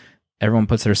 Everyone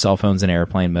puts their cell phones in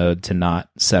airplane mode to not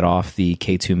set off the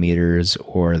K2 meters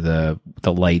or the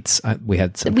lights. We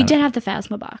did have the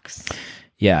Phasma box.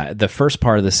 Yeah, the first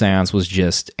part of the seance was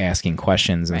just asking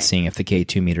questions and seeing if the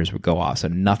K2 meters would go off. So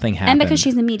nothing happened. And because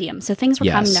she's a medium, so things were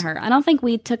coming to her. I don't think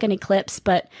we took any clips,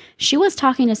 but she was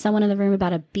talking to someone in the room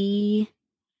about a bee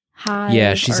hive.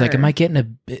 Yeah, she's like, am I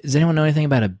getting does anyone know anything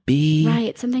about a bee?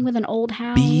 Right, something with an old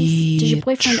house. Bee Did your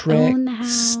boyfriend own the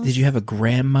house? Did you have a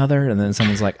grandmother? And then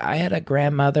someone's like, I had a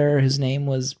grandmother whose name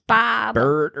was Bob.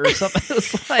 Bert or something. It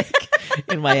was like,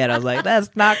 in my head, I was like, that's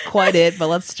not quite it, but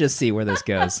let's just see where this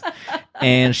goes.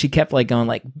 And she kept like going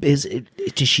like, did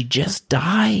she just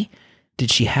die?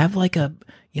 Did she have like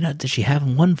did she have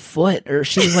 1 foot? Or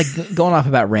she was like going off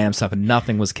about random stuff and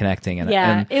nothing was connecting.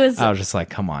 And, it was. I was just like,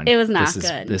 come on. It was not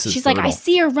good. She's brutal. like, I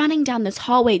see her running down this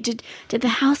hallway. Did the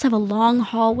house have a long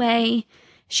hallway?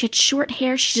 She had short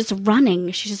hair. She's just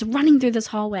running. She's just running through this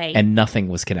hallway. And nothing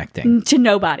was connecting. To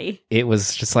nobody. It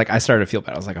was just like, I started to feel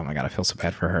bad. I was like, oh my God, I feel so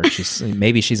bad for her.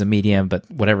 Maybe she's a medium, but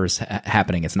whatever's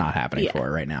happening, it's not happening for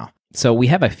her right now. So we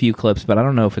have a few clips, but I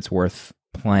don't know if it's worth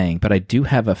playing. But I do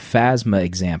have a Phasma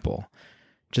example,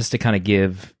 just to kind of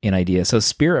give an idea. So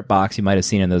Spirit Box, you might have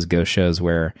seen in those ghost shows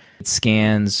where it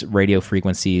scans radio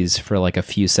frequencies for like a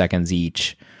few seconds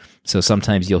each. So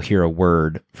sometimes you'll hear a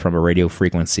word from a radio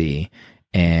frequency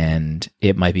and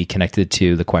it might be connected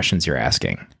to the questions you're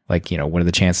asking. Like, what are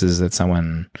the chances that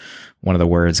one of the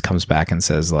words comes back and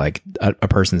says like a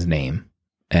person's name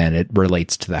and it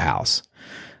relates to the house.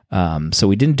 So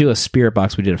we didn't do a Spirit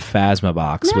Box. We did a Phasma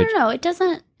Box. No, it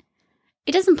doesn't.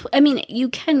 It doesn't. I mean, you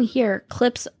can hear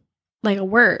clips like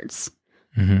words,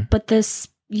 but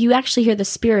you actually hear the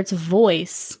spirit's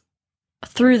voice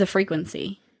through the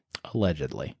frequency.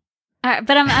 Allegedly.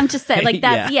 But I'm just saying, like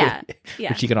that's yeah.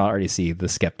 But you can already see the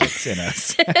skeptics in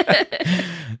us.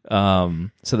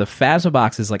 So the Phasma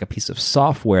Box is like a piece of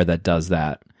software that does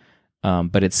that,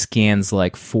 but it scans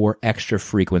like 4 extra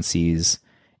frequencies.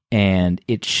 And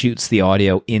it shoots the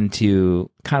audio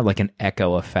into kind of like an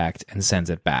echo effect and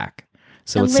sends it back.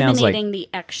 So it sounds like eliminating the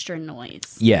extra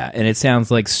noise. Yeah, and it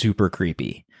sounds like super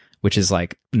creepy, which is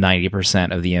like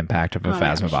 90% of the impact of a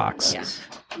Phasma Box.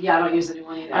 Yeah, I don't use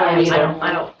anyone either.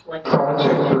 I don't like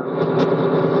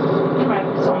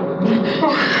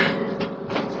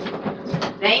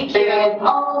Thank you.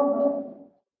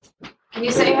 Can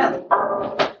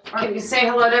you say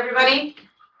hello to everybody?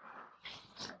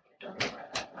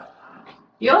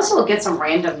 You also get some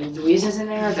random noises in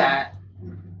there that.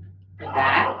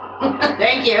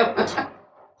 Thank you.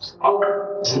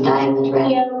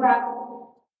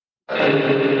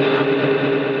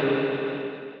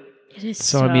 It is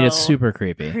So I mean, it's super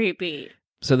creepy. Creepy.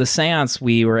 So the seance,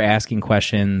 we were asking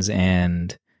questions,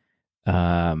 and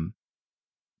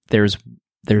there's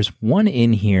one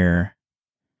in here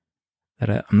that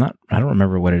I don't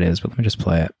remember what it is, but let me just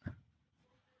play it.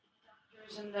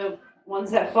 And the ones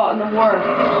that fought in the war.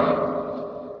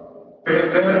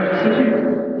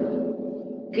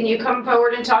 Can you come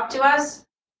forward and talk to us?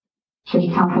 Can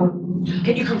you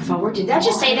come forward? Did that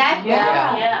just say that?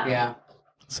 Yeah.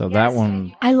 So that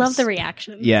one, I love the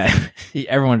reaction. yeah,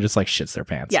 everyone just like shits their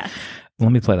pants. Yeah.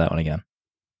 Let me play that one again.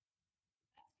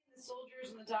 The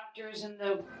soldiers and the doctors and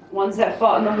the ones that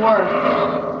fought in the war.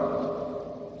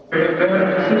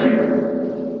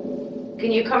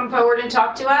 Can you come forward and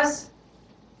talk to us?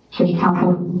 Can you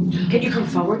come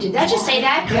forward? Did that just say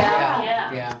that?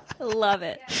 Yeah. I love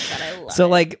it. But I love So it.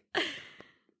 like,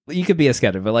 you could be a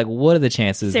skeptic, but like, what are the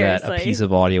chances that Seriously. a piece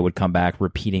of audio would come back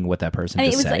repeating what that person I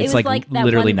mean, just said? it It's was like that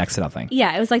literally one- next to nothing.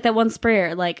 Yeah, it was like that one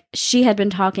sprayer. Like she had been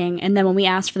talking, and then when we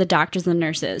asked for the doctors and the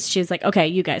nurses, she was like, "Okay,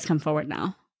 you guys come forward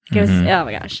now." It was, oh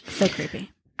my gosh, so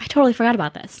creepy. I totally forgot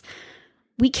about this.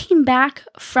 We came back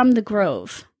from the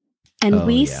Grove And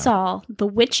we yeah. saw the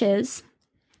witches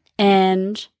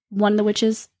and one of the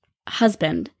witches'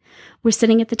 husband were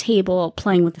sitting at the table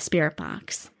playing with the spirit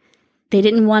box. They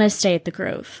didn't want to stay at the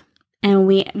Grove. And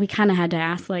we kind of had to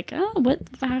ask, like, oh,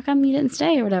 how come you didn't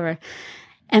stay or whatever?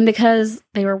 And because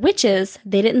they were witches,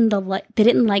 they didn't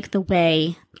like the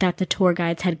way that the tour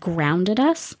guides had grounded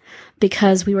us,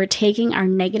 because we were taking our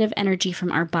negative energy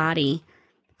from our body,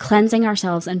 cleansing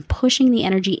ourselves, and pushing the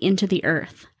energy into the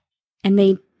earth. And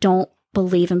they don't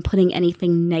believe in putting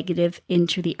anything negative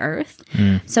into the earth.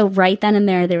 So right then and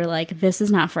there, they were like, this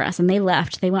is not for us. And they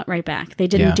left. They went right back. They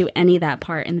didn't do any of that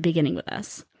part in the beginning with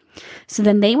us. So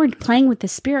then they were playing with the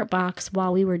spirit box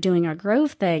while we were doing our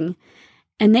Grove thing.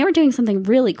 And they were doing something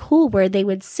really cool where they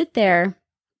would sit there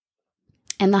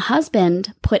and the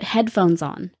husband put headphones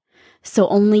on so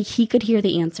only he could hear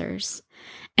the answers.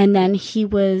 And then he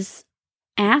was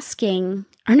asking,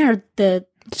 or no,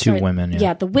 Two women.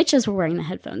 Yeah, the witches were wearing the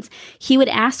headphones. He would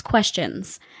ask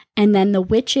questions, and then the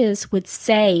witches would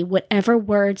say whatever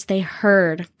words they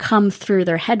heard come through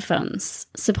their headphones,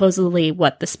 supposedly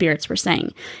what the spirits were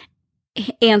saying,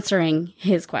 answering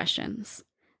his questions.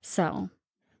 So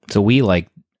we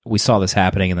saw this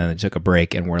happening, and then it took a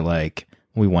break, and we're like,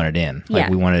 we want it in. Like,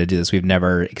 we wanted to do this. We've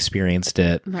never experienced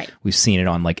it. Right. We've seen it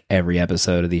on like every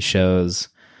episode of these shows.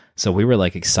 So we were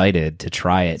like excited to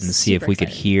try it and see if we could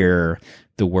hear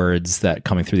the words that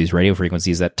coming through these radio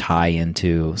frequencies that tie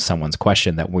into someone's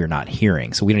question that we're not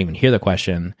hearing. So we don't even hear the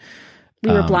question.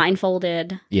 We were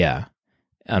blindfolded. Yeah.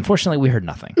 Unfortunately, we heard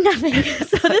nothing. Nothing.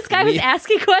 So this guy was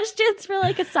asking questions for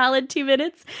like a solid 2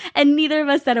 minutes, and neither of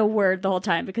us said a word the whole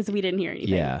time because we didn't hear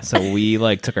anything. Yeah. So we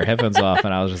like took our headphones off,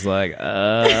 and I was just like,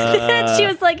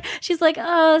 she's like,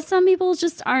 oh, some people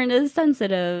just aren't as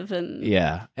sensitive, and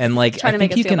yeah. And like, trying to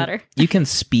make us feel better. You can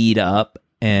speed up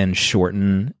and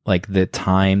shorten like the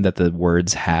time that the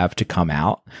words have to come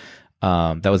out.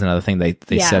 That was another thing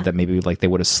they said, that maybe like they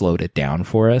would have slowed it down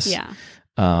for us. Yeah.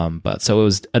 But so it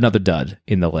was another dud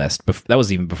in the list. That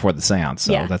was even before the seance.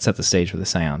 So that set the stage for the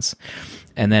seance.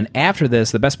 And then after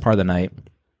this, the best part of the night,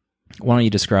 why don't you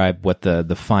describe what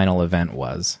the final event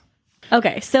was?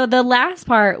 Okay, so the last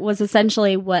part was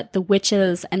essentially what the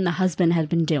witches and the husband had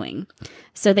been doing.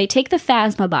 So they take the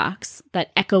Phasma box,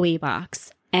 that echoey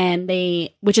box,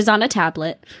 which is on a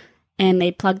tablet, and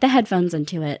they plug the headphones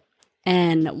into it.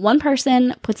 And one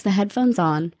person puts the headphones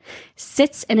on,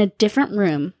 sits in a different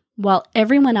room, while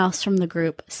everyone else from the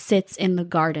group sits in the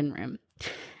garden room.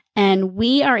 And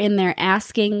we are in there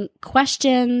asking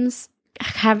questions,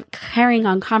 carrying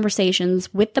on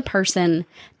conversations with the person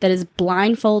that is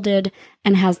blindfolded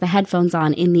and has the headphones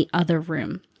on in the other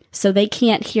room. So they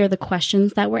can't hear the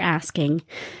questions that we're asking.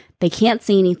 They can't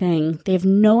see anything. They have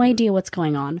no idea what's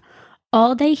going on.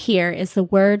 All they hear is the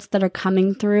words that are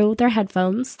coming through their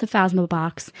headphones, the Phasma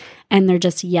box, and they're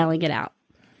just yelling it out.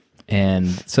 And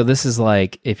so this is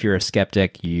like, if you're a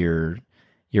skeptic, you're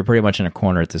pretty much in a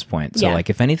corner at this point. So like,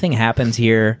 if anything happens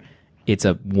here, it's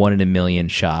a 1 in a million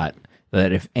shot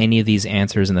that if any of these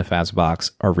answers in the Phasma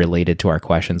box are related to our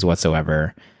questions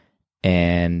whatsoever.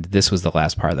 And this was the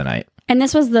last part of the night. And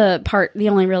this was the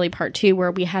only really part 2,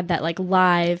 where we had that like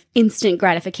live instant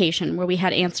gratification, where we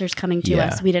had answers coming to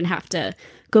us. We didn't have to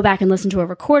go back and listen to a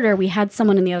recorder. We had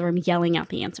someone in the other room yelling out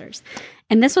the answers.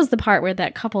 And this was the part where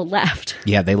that couple left.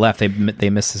 Yeah, they left. They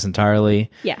missed this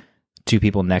entirely. Yeah. 2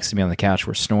 people next to me on the couch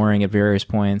were snoring at various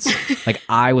points. Like,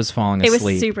 I was falling asleep. It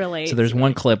was super late. So there's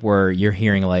one clip where you're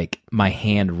hearing like my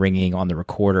hand ringing on the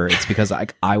recorder. It's because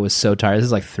I was so tired. This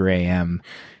is like 3 a.m.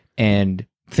 and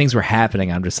things were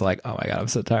happening. I'm just like, oh my God, I'm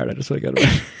so tired. I just want to go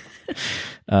to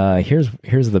bed.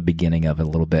 Here's the beginning of it a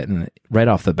little bit. And right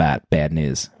off the bat, bad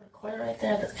news. Recorder right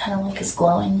there that kind of like is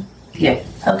glowing. Yeah.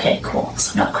 Okay, cool.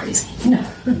 So not crazy. No,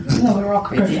 we're all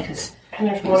crazy. Because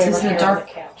this is the dark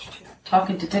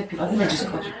talking to dead people. I think we're just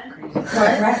crazy.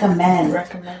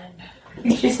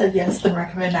 Recommend. She said yes, then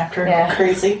recommend after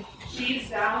crazy. She's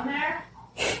down there?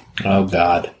 Oh,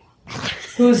 God.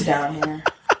 Who's down there?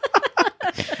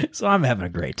 So I'm having a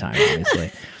great time,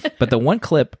 obviously. But the one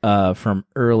clip from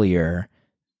earlier,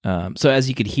 so as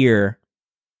you could hear,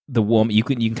 the woman, you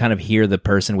can kind of hear the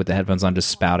person with the headphones on just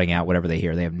spouting out whatever they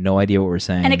hear. They have no idea what we're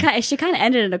saying. And she kind of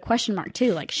ended in a question mark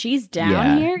too, like she's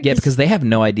down here. Yeah, because they have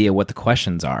no idea what the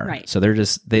questions are. Right. So they're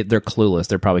just they're clueless.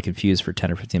 They're probably confused for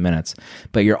 10 or 15 minutes.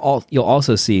 But you'll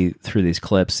also see through these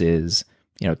clips is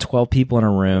 12 people in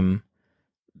a room.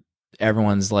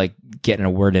 Everyone's like getting a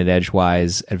word in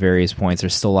edgewise at various points.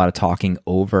 There's still a lot of talking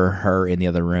over her in the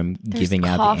other room, giving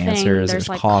out the answers. There's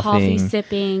like coughing, coffee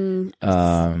sipping. It's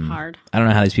hard. I don't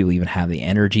know how these people even have the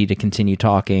energy to continue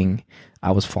talking. I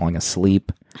was falling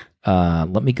asleep.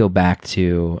 Let me go back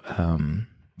to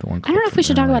The one I don't know if we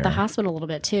should talk about the earlier. hospital a little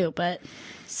bit too, but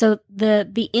so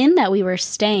the inn that we were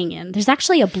staying in, there's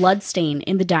actually a blood stain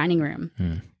in the dining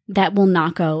room that will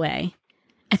not go away.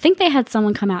 I think they had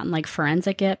someone come out and like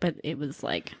forensic it, but it was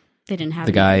like they didn't have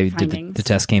The any guy did findings. the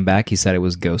test came back. He said it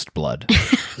was ghost blood.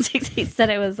 He said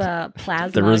it was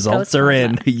plasma. The results ghost are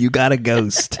in. plasma. You got a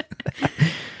ghost.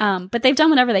 But they've done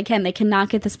whatever they can. They cannot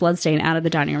get this blood stain out of the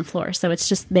dining room floor, so it's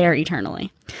just there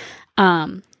eternally.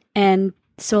 And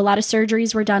so a lot of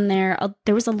surgeries were done there.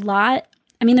 There was a lot.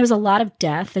 I mean, there was a lot of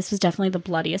death. This was definitely the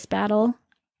bloodiest battle.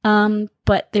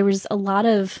 But there was a lot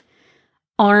of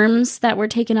arms that were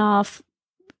taken off,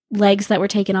 legs that were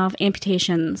taken off,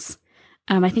 amputations.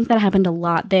 I think that happened a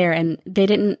lot there, and they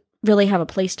didn't really have a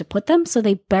place to put them, so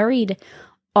they buried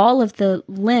all of the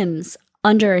limbs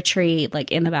under a tree,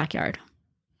 like in the backyard.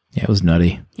 Yeah, it was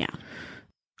nutty. Yeah.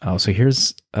 Oh, so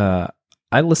here's I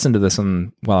listened to this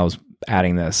one while I was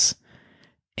adding this,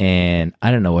 and I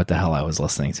don't know what the hell I was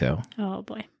listening to. Oh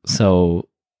boy. So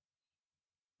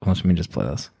let me just play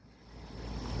this.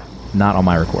 Not on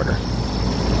my recorder.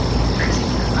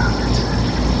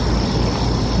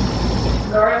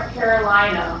 North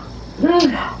Carolina.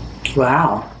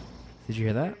 Wow. Did you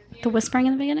hear that? The whispering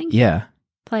in the beginning? Yeah.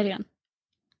 Play it again.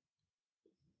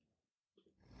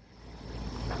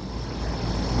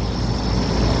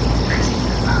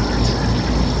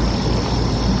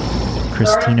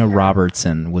 Christina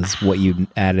Robertson was what you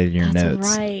added in your That's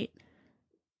notes. right.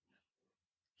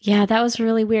 Yeah, that was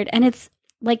really weird. And it's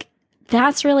like,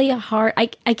 that's really hard. I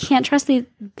can't trust these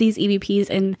EVPs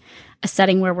in a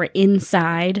setting where we're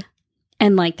inside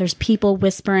and like there's people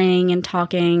whispering and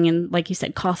talking and like you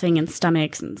said, coughing and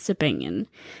stomachs and sipping.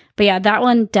 But yeah, that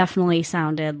one definitely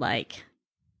sounded like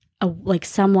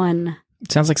someone.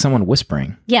 It sounds like someone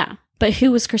whispering. Yeah. But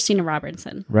who was Christina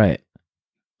Robertson? Right.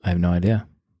 I have no idea.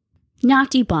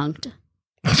 Not debunked,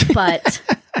 but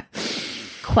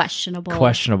questionable.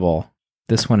 Questionable.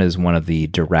 This one is one of the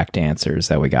direct answers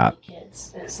that we got.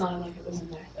 Kids. It sounded like it was in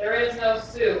there. There is no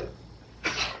soup.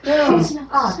 No, it's not.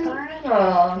 Oh, darn it.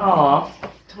 Aw.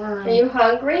 Are you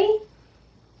hungry?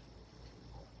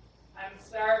 I'm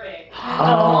starving.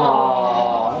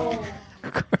 Oh.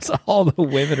 Of course, all the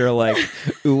women are like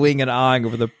oohing and ahhing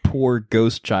over the poor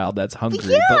ghost child that's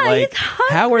hungry. Yeah, but like, he's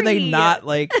how are they hungry. not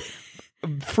like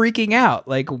freaking out?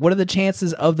 Like, what are the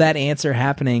chances of that answer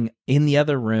happening in the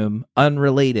other room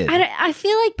unrelated? I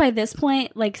feel like by this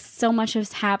point, like so much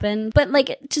has happened, but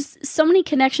like just so many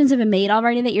connections have been made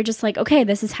already that you're just like, okay,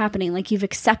 this is happening. Like you've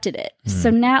accepted it. So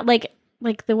now, like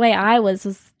the way I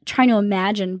was trying to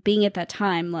imagine being at that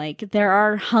time. Like there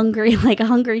are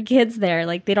hungry kids there.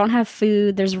 Like they don't have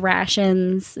food. There's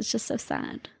rations. It's just so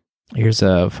sad. Here's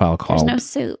a file called There's no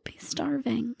soup. He's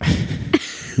starving.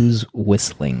 Who's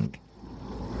Whistling?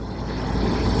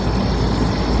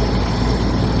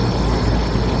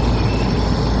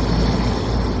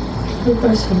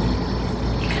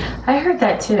 I heard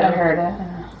that too. I heard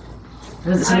it.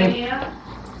 Was it somebody?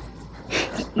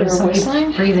 Was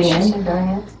somebody breathing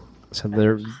in? So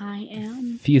there I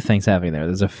am. few things happening there.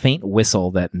 There's a faint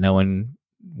whistle that no one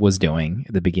was doing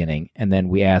at the beginning, and then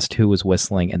we asked who was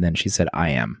whistling, and then she said, "I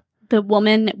am." The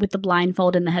woman with the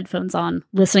blindfold and the headphones on,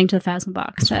 listening to the Phasma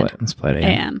box, said, Let's play it I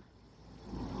again. am.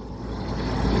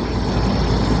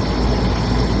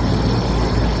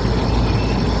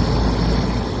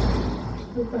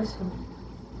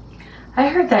 I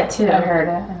heard that too. I heard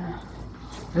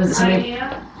it. Was it somebody?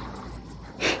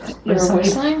 Was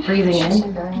somebody breathing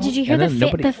in? And did you hear And the then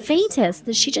nobody- the faintest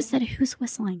that she just said? Who's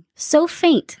whistling? So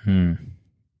faint.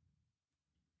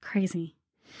 Crazy.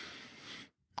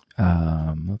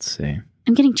 Let's see.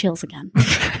 I'm getting chills again.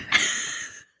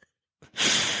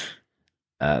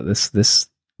 This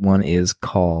one is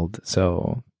called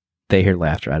 "So They Hear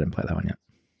Laughter." I didn't play that one yet.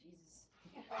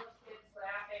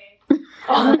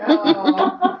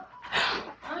 Oh,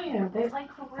 I am. They like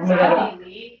the word Tommy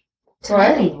Lee.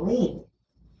 Tommy Lee.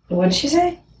 What did she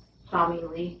say? Tommy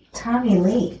Lee. Tommy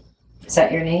Lee. Is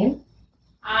that your name?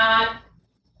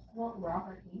 Well,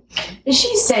 Robert. is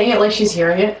she saying it like she's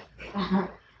hearing it?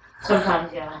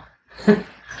 Sometimes, yeah.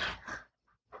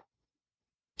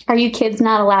 Are you kids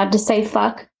not allowed to say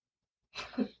fuck?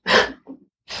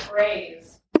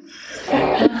 Phrase.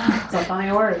 It's a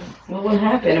funny word. What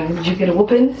happened? Did you get a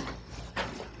whooping?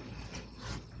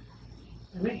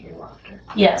 I may hear laughter.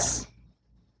 Yes.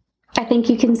 I think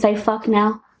you can say fuck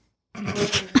now.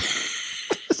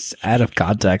 Out of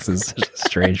context is such a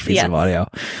strange piece Yes. of audio.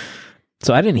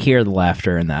 So I didn't hear the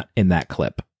laughter in that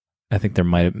clip. I think there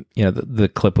might have, the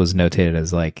clip was notated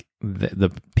as like the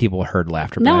people heard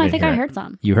laughter. But No, I didn't think hear I it. heard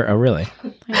some. You heard? Oh, really?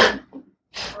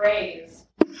 Phrase.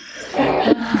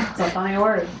 It's a funny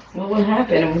word. What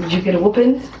happened? Did you get a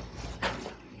whooping?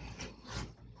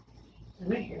 I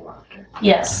didn't hear laughter.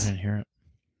 Yes. I didn't hear it.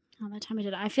 Oh, that time I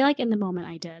did. I feel like in the moment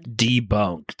I did.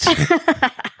 Debunked.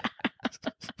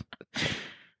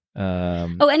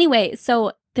 Oh, anyway,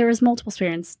 so there was multiple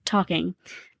spirits talking.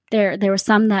 There were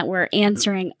some that were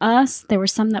answering us. There were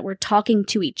some that were talking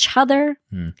to each other,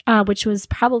 which was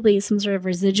probably some sort of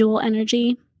residual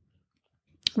energy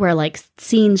where like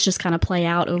scenes just kind of play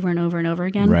out over and over and over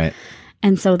again. Right.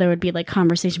 And so there would be like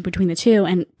conversation between the two.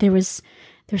 And there's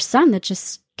some that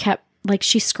just kept like,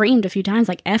 she screamed a few times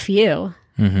like F you.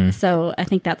 Mm-hmm. So I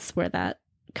think that's where that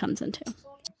comes into.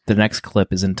 The next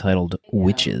clip is entitled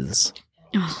Witches.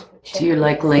 Oh. Do you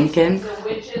like Lincoln? The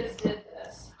witches did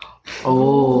this.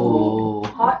 Oh.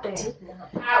 Hot day.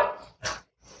 Out.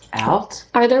 Out?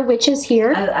 Are there witches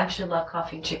here? I actually love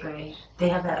coffee and chicory. They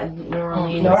have that in New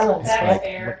Orleans. That's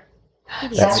fair.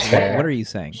 That's fair. What are you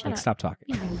saying? Shut Like, up. stop talking.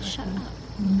 Yeah, shut up.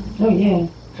 Oh, yeah.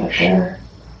 For sure.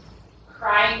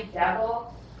 Crying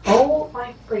devil. Oh,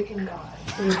 my freaking God.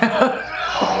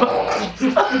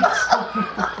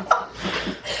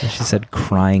 She said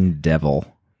crying devil.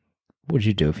 What would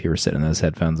you do if you were sitting those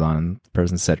headphones on and the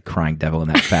person said crying devil in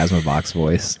that Phasmobox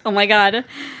voice? Oh my God.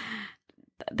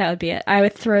 That would be it. I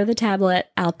would throw the tablet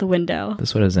out the window.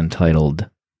 This one is entitled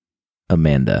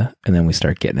Amanda, and then we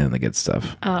start getting into the good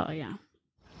stuff. Oh, yeah.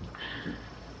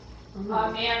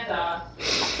 Amanda.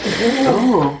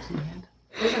 Oh.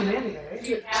 Where's Amanda? Do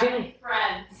you have any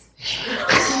friends?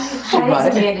 That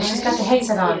is Amanda. She's got the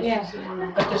headset on. Yeah.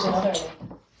 But there's another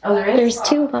one. Oh, there is? There's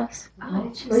two of us.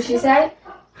 What'd she say?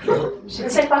 Should we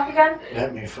say fuck again?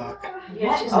 Let me fuck. They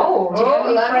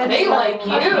like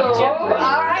you. All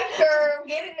right, girl,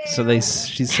 get it. So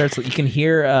she starts. You can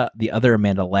hear the other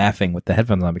Amanda laughing with the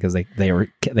headphones on because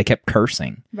they kept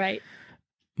cursing, Right.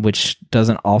 which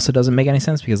doesn't make any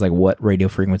sense because like what radio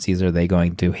frequencies are they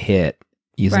going to hit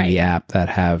using the app that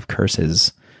have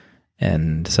curses?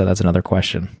 And so that's another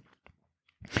question.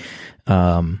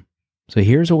 So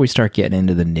here's where we start getting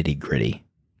into the nitty gritty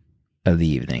of the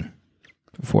evening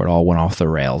before it all went off the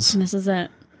rails. And this is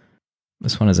it.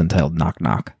 This one is entitled Knock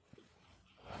Knock.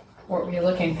 What were you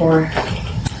looking for?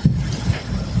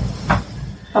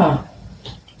 Oh.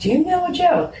 Do you know a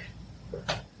joke?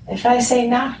 If I say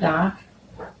knock knock,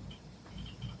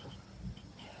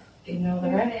 do you know the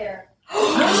rest?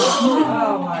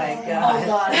 Oh my God.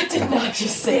 That did not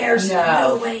just say there's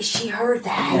no way she heard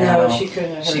that. No, she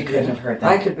couldn't have heard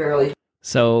that. I could barely.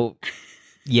 So,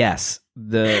 yes,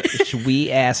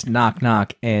 we asked Knock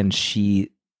Knock, and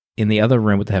she, in the other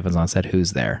room with the headphones on, said,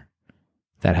 "Who's there?"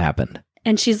 That happened.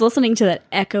 And she's listening to that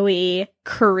echoey,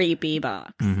 creepy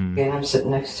box. Mm-hmm. And I'm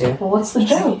sitting next to you. Well, what's the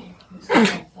joke?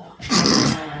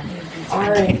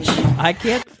 Orange. I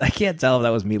can't tell if that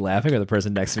was me laughing or the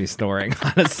person next to me snoring,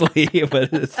 honestly,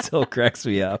 but it still cracks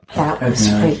me up. That was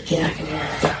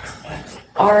freaking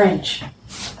orange.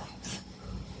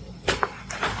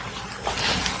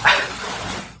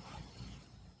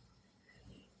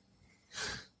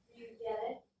 Do you get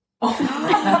it?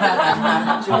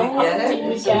 Do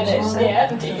you get it?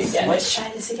 Yeah, do you get it? Let's try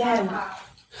this again.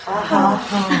 Oh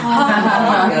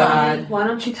my God. Why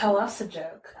don't you tell us a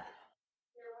joke?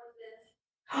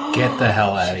 Get the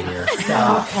hell out of here.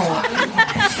 Stop.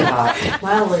 Stop.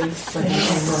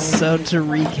 So to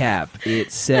recap,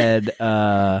 it said,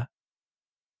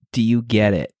 do you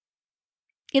get it?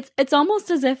 It's almost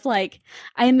as if like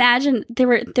I imagine there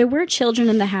were children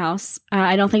in the house.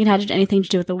 I don't think it had anything to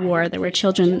do with the war. There were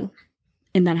children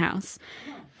in that house.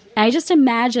 I just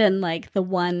imagine like the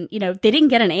one, they didn't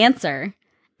get an answer.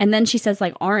 And then she says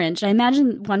like orange. I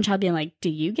imagine one child being like,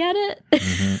 "Do you get it?"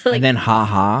 Mm-hmm. Like, and then ha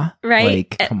ha. Right?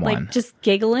 Like, come on. Like just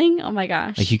giggling. Oh my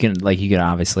gosh. Like you can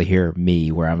obviously hear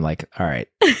me where I'm like, all right,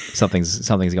 something's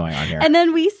going on here. And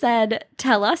then we said,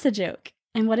 "Tell us a joke."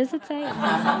 And what does it say? Do you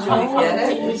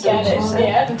get it? Do you get it?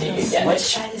 Yeah, do you get it?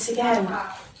 Let's try this again.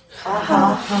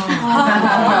 Oh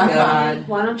my God.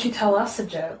 Why don't you tell us a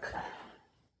joke?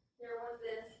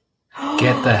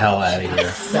 Get the hell out of here.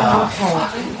 Stop.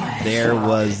 There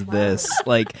was this,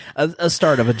 like, a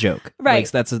start of a joke.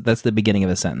 Right. Like, that's the beginning of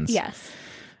a sentence. Yes.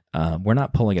 We're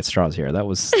not pulling at straws here.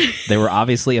 They were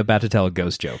obviously about to tell a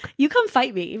ghost joke. You come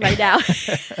fight me right now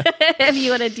if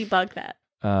you want to debunk that.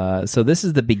 So this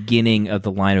is the beginning of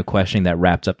the line of questioning that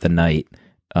wraps up the night.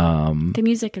 The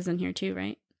music is in here too,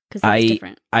 right? Because it's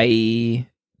different. I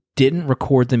didn't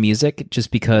record the music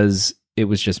just because it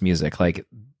was just music. Like,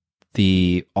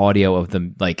 the audio of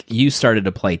them, like, you started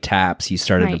to play taps, you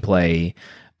started to play...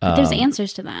 But there's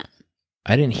answers to that.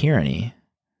 I didn't hear any.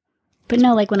 But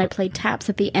no, like when I played taps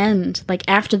at the end, like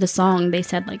after the song, they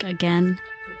said like again.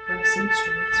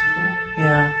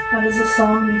 Yeah. How does this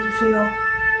song make you feel?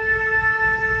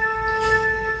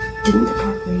 Didn't the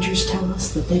park rangers tell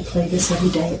us that they play this every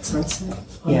day at sunset?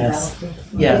 Yes.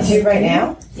 Yes. They do right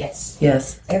now? Yes.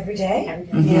 Yes. Every day?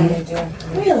 Mhm. Yeah, they do.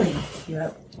 Really?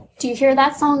 Yep. Do you hear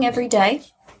that song every day?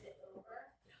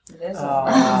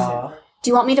 Oh. Do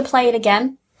you want me to play it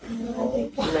again?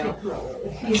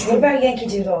 What about Yankee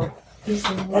Doodle? That's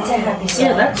a happy song.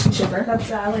 Yeah, that's chipper. I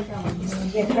like that one.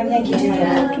 Yeah, put on Yankee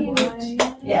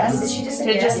Doodle. Yes. Did she just say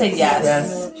Did yes? just say yes.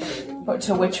 Yes. But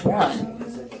to which one?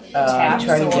 Try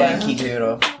or- Yankee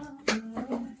Doodle.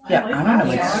 Yeah, I don't know.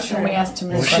 When we asked him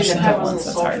to brush the head once,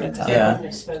 it's hard to tell. Yeah.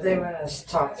 They want us to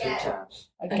talk 3 times.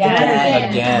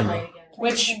 Again.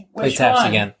 Which Play taps one?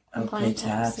 again. Okay,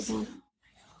 taps.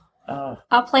 Oh.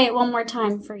 I'll play it one more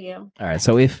time for you. All right.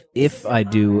 So if I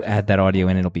do add that audio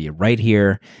in, it'll be right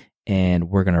here, and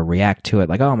we're gonna react to it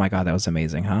like, oh my god, that was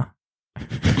amazing, huh?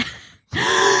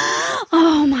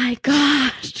 Oh my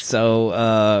gosh.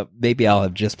 So maybe I'll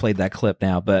have just played that clip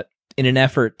now, but in an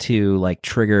effort to like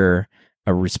trigger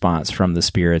a response from the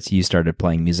spirits, you started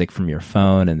playing music from your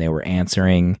phone and they were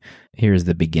answering. Here's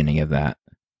the beginning of that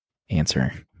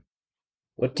answer.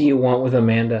 What do you want with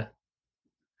Amanda?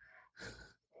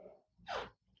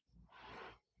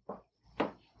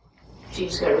 She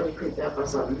just got really creeped out by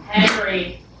something.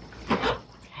 Henry.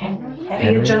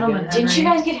 Henry, a gentleman. Didn't you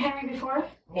guys get Henry before?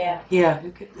 Yeah. Yeah.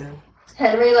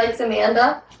 Henry likes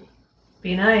Amanda.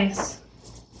 Be nice.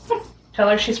 Tell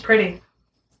her she's pretty.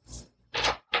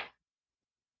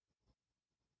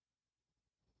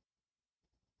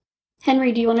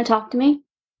 Henry, do you want to talk to me?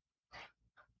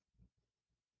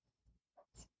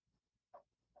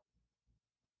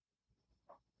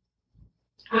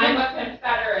 I'm a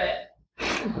Confederate.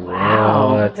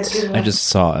 What? That's a good one. I just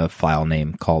saw a file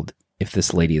name called "If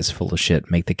This Lady Is Full of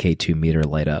Shit, Make the K2 Meter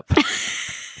Light Up,"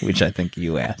 which I think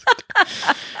you asked.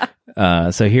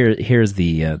 So here's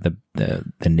the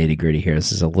nitty gritty here.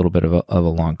 This is a little bit of a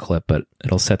long clip, but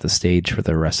it'll set the stage for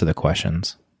the rest of the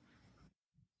questions.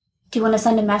 Do you want to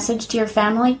send a message to your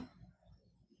family?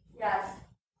 Yes.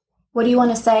 What do you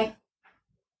want to say?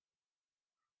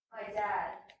 My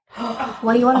dad.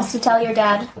 What do you want us to tell your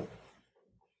dad?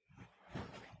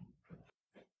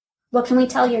 What can we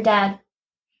tell your dad?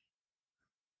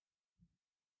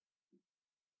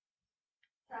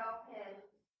 Tell him.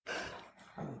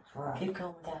 Keep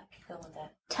going with that. Keep going with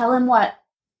that. Tell him what?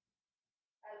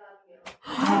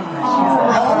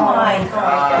 Oh my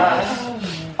gosh.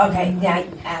 Okay, now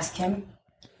ask him,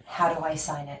 how do I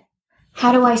sign it?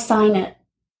 How do I sign it?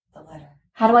 The letter.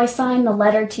 How do I sign the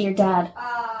letter to your dad?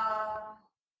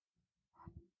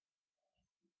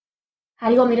 How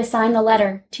do you want me to sign the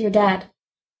letter to your dad?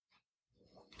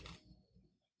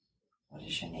 What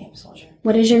is your name, soldier?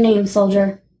 What is your name,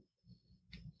 soldier?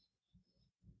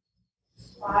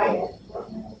 Wyatt.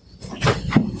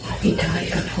 He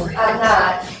died before. I'm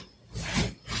not.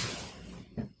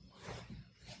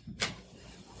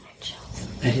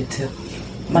 I did too.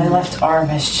 My left arm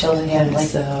has chills again. Like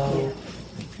So.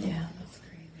 yeah, that's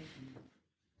crazy.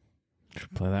 Should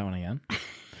we play that one again?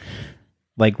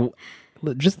 Like,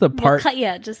 just the part.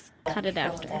 Just cut it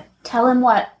after. Tell him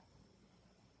what?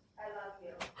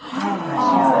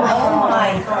 Oh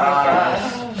my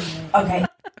gosh. Okay.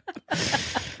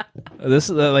 This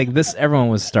like this. Everyone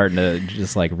was starting to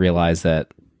just like realize that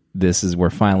we're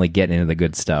finally getting into the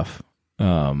good stuff.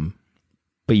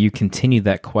 But you continue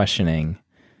that questioning,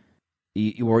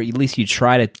 or at least you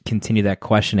try to continue that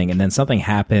questioning, and then something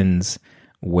happens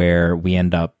where we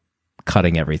end up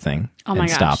cutting everything Oh my and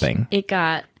gosh. stopping.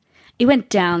 It went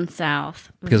down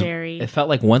south Because very it felt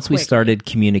like once we quickly. started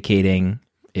communicating,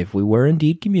 if we were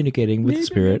indeed communicating with the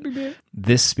spirit,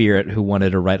 this spirit who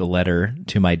wanted to write a letter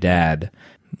to my dad,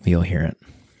 you'll hear it.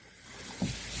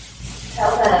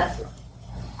 Tell them.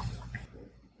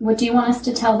 What do you want us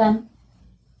to tell them?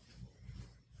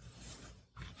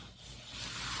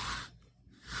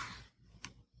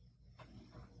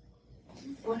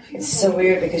 It's so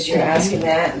weird because you're asking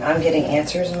that and I'm getting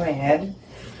answers in my head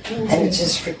and it's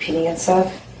just repeating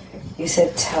itself. You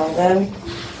said tell them.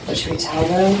 What should we tell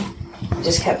them? You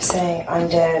just kept saying, I'm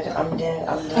dead, I'm dead,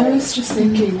 I'm dead. I was just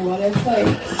thinking, what if like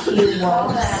he was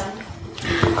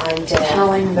I'm dead.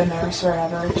 telling the nurse or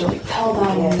whatever to like tell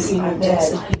them Yes, you know I'm this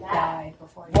dead. and he died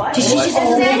before. What? Did she just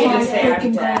Oh, say? you just say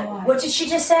I'm dead. What did she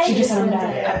just say? She just said I'm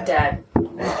dead. I'm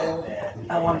dead.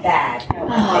 Oh, I'm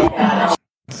bad.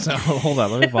 So hold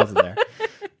on, let me pause it there.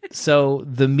 So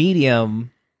the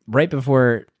medium, right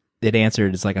before it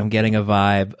answered, it's like, I'm getting a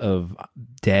vibe of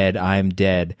dead, I'm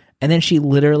dead. And then she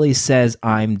literally says,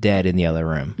 I'm dead in the other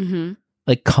room. Mm-hmm.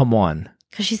 Like, come on.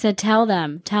 Because she said, tell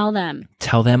them. Tell them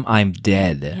I'm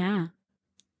dead. Yeah.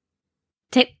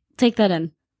 Take that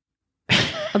in.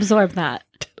 Absorb that.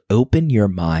 Open your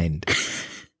mind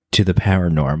to the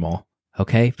paranormal.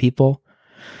 Okay, people?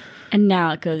 And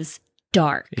now it goes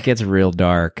dark. It gets real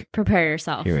dark. Prepare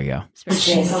yourself. Here we go.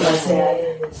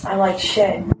 I'm like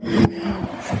shit.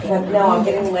 But no, I'm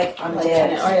getting like I'm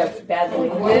dead. Are you badly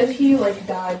wounded? What if he like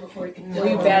died before he could? Were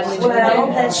you badly wounded? Well,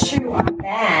 that's true. I'm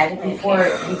bad before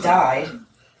he died.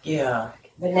 Yeah.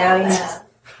 But now he's.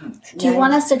 Do you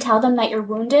want us to tell them that you're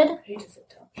wounded?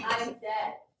 I'm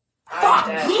dead. Fuck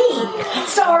me!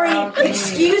 Sorry.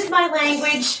 Excuse my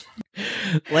language.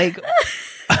 Like,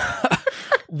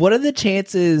 what are the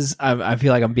chances? I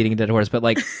feel like I'm beating a dead horse, but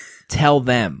like, tell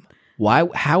them. Why?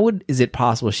 How is it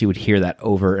possible she would hear that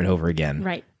over and over again?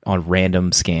 Right. On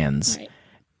random scans. Right.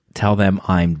 Tell them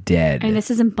I'm dead. And this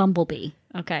isn't Bumblebee.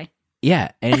 Okay.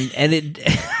 Yeah, and it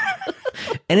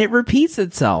and it repeats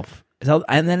itself. So,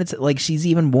 and then it's like she's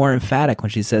even more emphatic when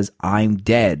she says I'm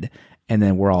dead, and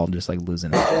then we're all just like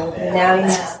losing it. Now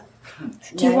he's.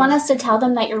 Do you want us to tell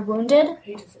them that you're wounded?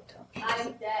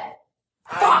 I'm dead.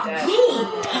 Fuck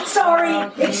me!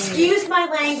 Sorry. Excuse my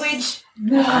language.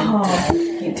 No.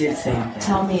 You did say that.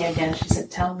 Tell me again. She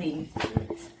said, "Tell me."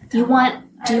 Do you want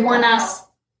us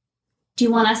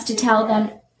to tell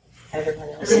them?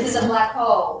 This is a black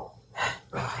hole.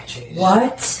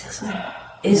 What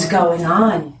is going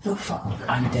on?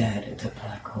 I'm dead. It's a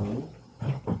black hole.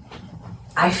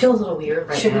 I feel a little weird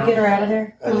right Should now. we get her out of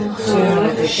there?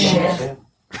 Dude, shit.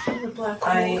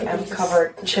 I am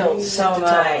covered, chilled. So am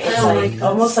I. It's like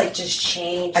almost like just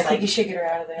changed. I think you should get her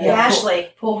out of there. Yeah, Ashley,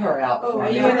 Pull her out. Oh, for are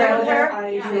me. you in there with her?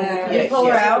 Yeah, pull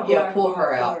her out? Yeah, pull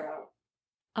her out.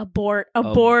 Abort.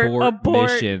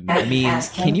 Mission. I mean,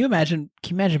 Ask him. can you imagine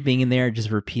being in there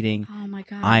just repeating, Oh my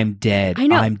God. I'm dead. I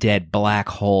know. I'm dead. Black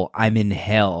hole. I'm in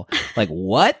hell. Like,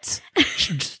 what?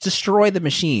 Just destroy the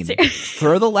machine.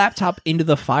 Throw the laptop into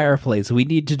the fireplace. We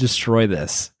need to destroy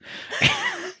this.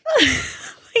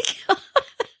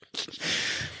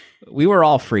 We were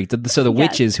all freaked. So the Yes.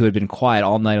 witches who had been quiet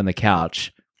all night on the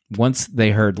couch, once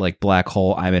they heard like black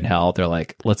hole, I'm in hell, they're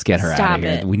like, let's get her out Stop of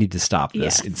here. it. We need to stop this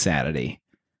Yes. insanity.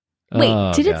 Wait,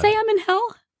 Oh, did it God. say I'm in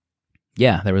hell?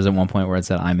 Yeah, there was at one point where it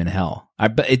said I'm in hell.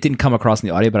 But it didn't come across in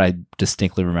the audio, but I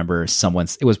distinctly remember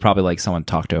it was probably like someone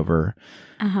talked over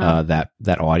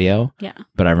that audio. Yeah.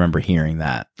 But I remember hearing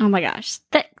that. Oh my gosh.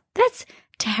 That's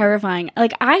terrifying.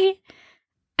 Like I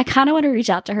kind of want to reach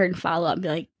out to her and follow up and be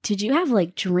like, did you have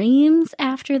like dreams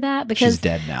after that? Because She's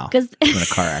dead now. Because in a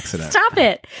car accident. Stop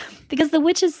it. Because the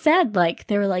witches said, like,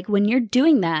 they were like, when you're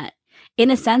doing that,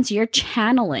 in a sense, you're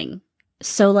channeling.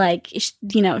 So like,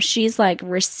 she's like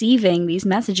receiving these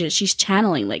messages. She's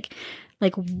channeling like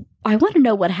I want to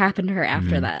know what happened to her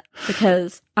after that,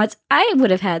 because I would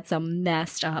have had some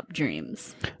messed up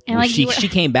dreams. And Well, like she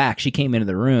came back. She came into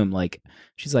the room like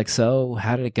she's like, so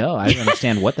how did it go? I didn't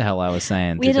understand what the hell I was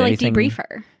saying. we had to like anything- debrief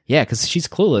her. Yeah, because she's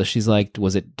clueless. She's like,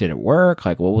 did it work?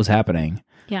 Like, what was happening?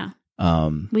 Yeah.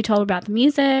 We told her about the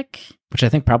music, Which I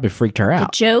think probably freaked her the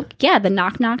out. joke. Yeah, the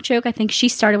knock knock joke. I think she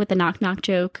started with the knock knock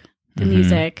joke, the Mhm.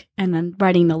 music, and then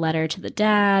writing the letter to the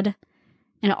dad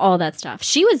and all that stuff.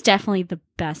 She was definitely the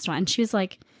best one. She was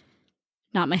like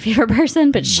not my favorite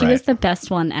person, but she Right. was the best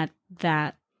one at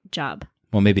that job.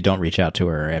 Well, maybe don't reach out to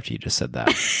her after you just said that.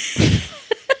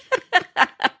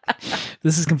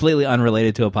 This is completely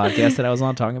unrelated to a podcast that I was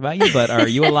on talking about you, but are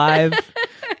you alive?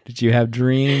 Did you have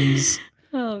dreams?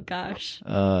 Oh gosh.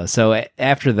 So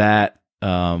after that,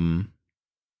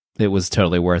 it was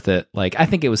totally worth it. Like, I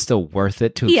think it was still worth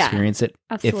it to Yeah, experience it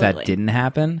if absolutely. that didn't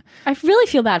happen. I really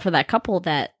feel bad for that couple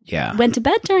that Yeah. went to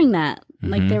bed during that.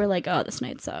 Like Mhm. they were like, "Oh, this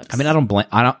night sucks." I mean, I don't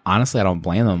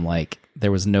blame them. Like,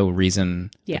 there was no reason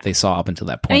Yeah. that they saw up until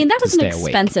that point. I mean, that to was an stay awake,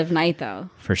 expensive night, though.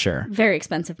 for sure. Very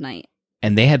expensive night.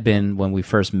 And they had been, when we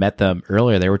first met them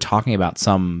earlier, they were talking about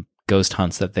some ghost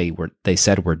hunts that they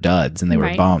said were duds, and they were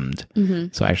Right. bummed.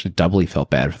 Mhm. So I actually doubly felt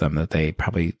bad for them that they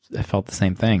probably felt the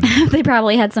same thing. They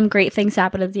probably had some great things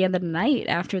happen at the end of the night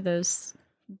after those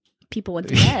people went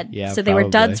to bed. Yeah, so they were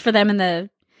probably. duds for them in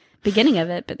the beginning of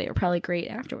it, but they were probably great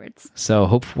afterwards.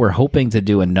 So we're hoping to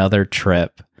do another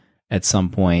trip at some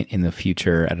point in the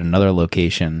future at another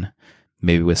location,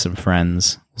 maybe with some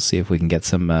friends. We'll see if we can get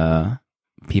some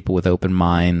people with open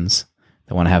minds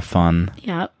that want to have fun.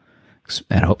 Yep.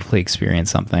 And hopefully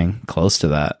experience something close to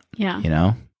that. Yeah. You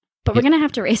know? But we're going to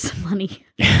have to raise some money.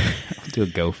 Do a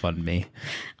GoFundMe.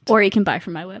 Or you can buy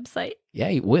from my website.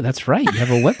 Yeah, that's right. You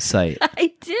have a website.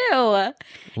 I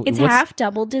do. It's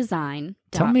halfdoubledesign.com.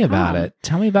 Tell me about it.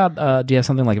 Tell me about, do you have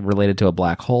something like related to a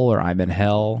black hole or I'm in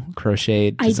hell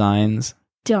crochet designs?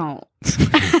 Don't.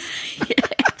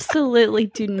 absolutely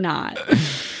do not.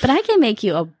 But I can make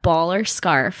you a ball or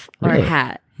scarf or Really? a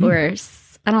hat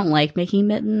I don't like making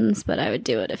mittens, but I would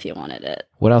do it if you wanted it.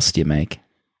 What else do you make?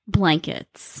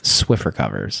 Blankets, Swiffer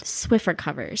covers. Swiffer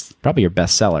covers, Probably your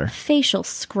best seller. facial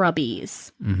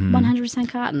scrubbies, Mhm. 100%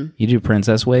 cotton, You do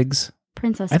princess wigs?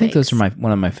 princess I think those wigs. are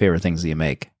one of my favorite things that you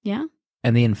make. Yeah?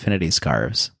 And the infinity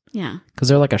scarves. Yeah. Because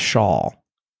they're like a shawl.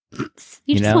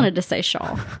 You just know? wanted to say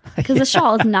shawl. Because a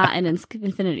shawl is not an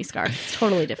infinity scarf. It's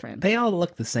totally different. They all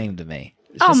look the same to me.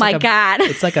 It's Oh just my like God.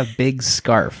 It's like a big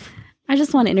scarf. I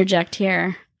just want to interject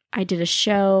here. I did a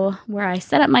show where I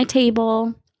set up my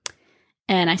table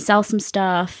and I sell some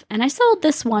stuff. And I sold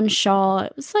this one shawl.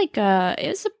 It was like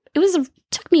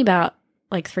took me about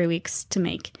like 3 weeks to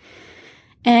make.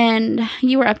 And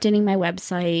you were updating my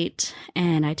website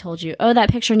and I told you, oh,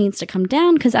 that picture needs to come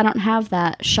down because I don't have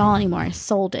that shawl anymore. I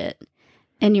sold it.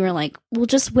 And you were like, well,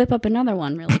 just whip up another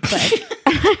one really quick.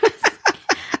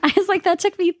 I was like, that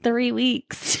took me 3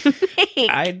 weeks to make.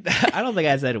 I don't think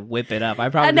I said whip it up. I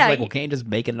probably know. was like, well, can't you just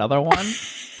make another one?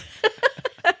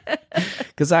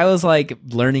 Because I was like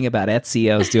learning about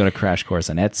Etsy. I was doing a crash course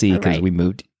on Etsy because Right. we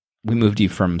moved you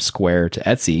from Square to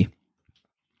Etsy.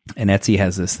 And Etsy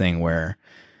has this thing where,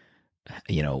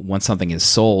 once something is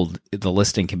sold, the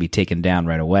listing can be taken down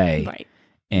right away. Right.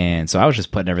 And so I was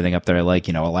just putting everything up there, like,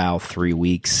 allow 3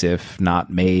 weeks if not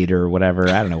made or whatever.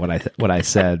 I don't know what I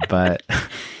said, but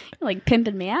Like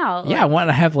pimping me out. yeah, I want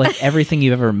to have like everything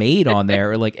you've ever made on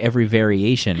there, or like every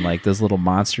variation, like those little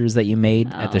monsters that you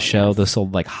made at the show. yes. Those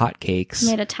sold like hotcakes.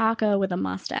 Made a taco with a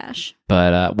mustache.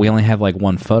 But we only have like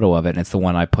one photo of it, and it's the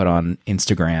one I put on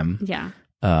Instagram. Yeah.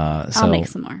 So I'll make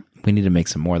some more. We need to make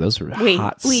some more. Those are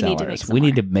hot we sellers. need to make some we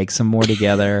need to make some more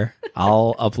together.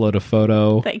 I'll upload a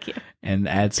photo. Thank you. And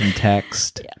add some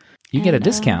text. Yeah. You get a And,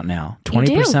 discount now, you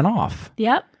do. 20% off.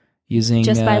 Yep. Using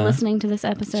Just by listening to this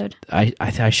episode.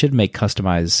 I should make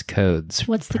customized codes.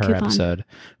 What's the per coupon? episode.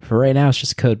 For right now, it's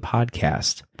just code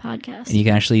podcast. Podcast. And you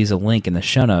can actually use a link in the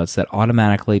show notes that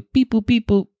automatically beep boop beep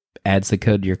boop adds the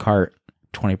code to your cart,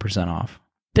 20% off.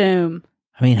 Boom.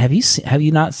 I mean, have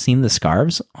you not seen the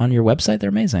scarves on your website? They're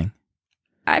amazing.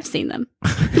 I've seen them.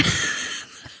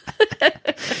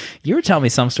 You were telling me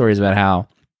some stories about how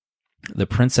the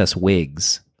princess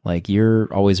wigs, like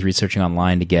you're always researching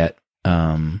online to get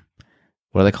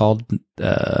what are they called?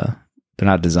 They're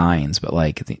not designs, but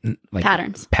like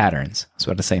Patterns. Patterns. I was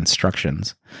about to say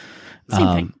instructions. Same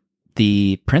thing.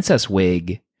 The princess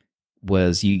wig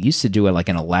was, you used to do it like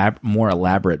an more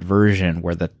elaborate version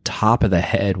where the top of the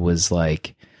head was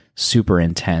like super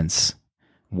intense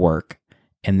work,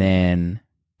 and then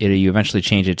you eventually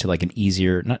change it to like an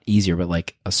not easier, but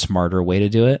like a smarter way to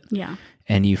do it. Yeah.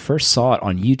 And you first saw it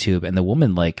on YouTube, and the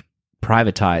woman like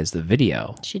privatized the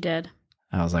video. She did.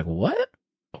 I was like, what?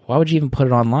 Why would you even put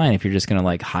it online if you're just gonna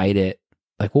like hide it?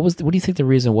 Like, what do you think the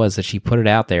reason was that she put it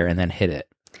out there and then hid it?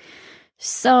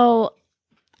 So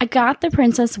I got the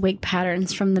princess wig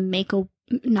patterns from the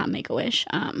Make-A-Wish,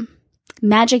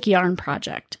 Magic Yarn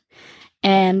Project.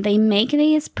 And they make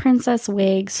these princess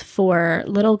wigs for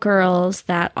little girls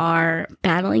that are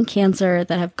battling cancer,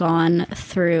 that have gone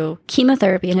through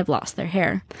chemotherapy and have lost their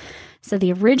hair. So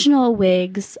the original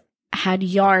wigs had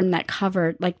yarn that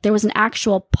covered, like there was an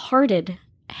actual parted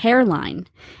hairline,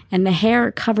 and the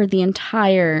hair covered the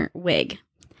entire wig.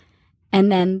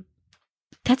 And then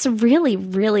that's really,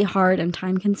 really hard and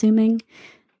time consuming.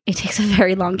 It takes a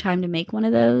very long time to make one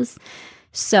of those.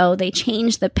 So they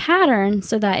changed the pattern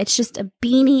so that it's just a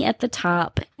beanie at the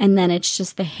top, and then it's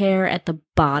just the hair at the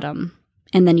bottom.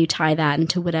 And then you tie that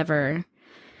into whatever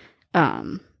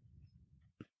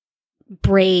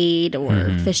braid or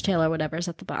fishtail or whatever is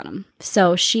at the bottom.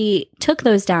 So she took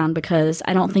those down because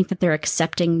I don't think that they're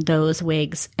accepting those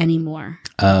wigs anymore.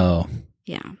 Oh.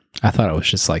 Yeah. I thought it was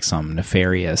just like some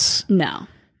nefarious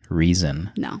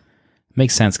reason. No.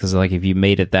 Makes sense, because like if you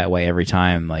made it that way every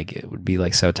time, like it would be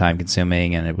like so time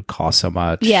consuming and it would cost so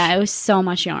much. Yeah, it was so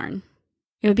much yarn.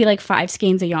 It would be like 5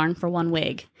 skeins of yarn for one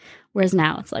wig, whereas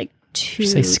now it's like 2. Did you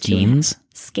say skeins?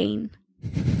 Skein.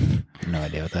 No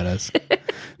idea what that is.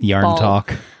 Yarn Ball.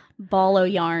 talk. Ballo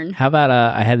yarn. How about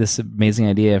I had this amazing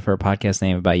idea for a podcast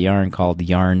name about yarn called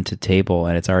Yarn to Table,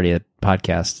 and it's already a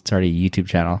podcast. It's already a YouTube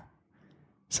channel.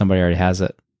 Somebody already has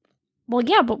it. Well,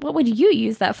 yeah, but what would you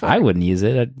use that for? I wouldn't use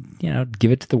it. I'd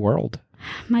give it to the world.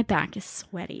 My back is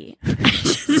sweaty. I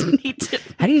just need to.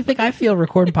 How do you think I feel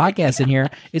recording podcasts in here?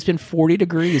 It's been 40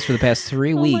 degrees for the past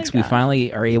 3 weeks. We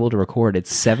finally are able to record.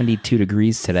 It's 72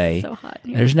 degrees today. So hot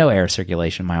here. There's no air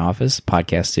circulation in my office,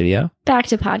 podcast studio. Back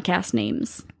to podcast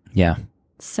names. Yeah.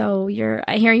 So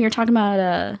I hear you're talking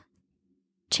about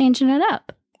changing it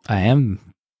up. I am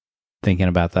thinking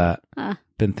about that. Huh.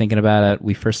 Been thinking about it.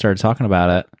 We first started talking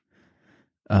about it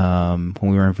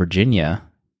when we were in Virginia,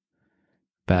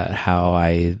 about how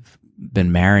I've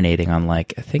been marinating on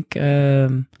like, I think I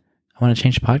want to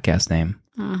change the podcast name.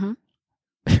 Uh-huh.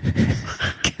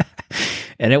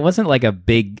 And it wasn't like a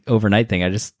big overnight thing. I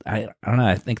don't know.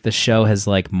 I think the show has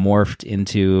like morphed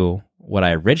into what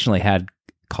I originally had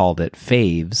called it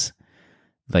Faves.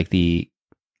 Like the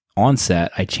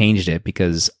onset, I changed it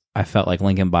because I felt like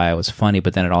Lincoln Bio was funny,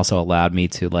 but then it also allowed me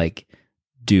to like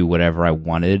do whatever I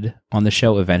wanted on the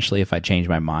show eventually if I changed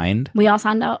my mind. We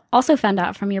also found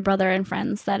out from your brother and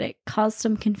friends that it caused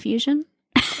some confusion.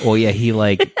 Well, yeah, he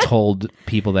like told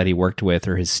people that he worked with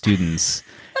or his students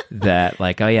that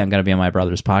like, oh yeah, I'm going to be on my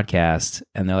brother's podcast.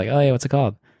 And they're like, oh yeah, what's it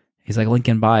called? He's like,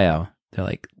 Lincoln Bio. They're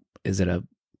like, is it a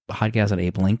podcast on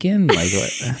Abe Lincoln? Like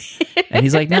what? And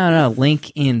he's like, no,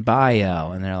 link in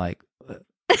bio. And they're like,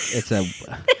 it's a...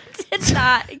 Did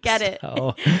not get it.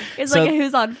 It's like a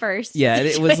who's on first. Yeah,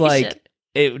 situation. it was like,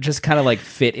 it just kind of like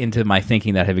fit into my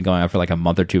thinking that had been going on for like a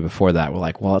month or two before that. We're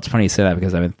like, well, it's funny you say that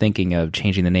because I've been thinking of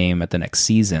changing the name at the next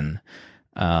season.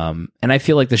 And I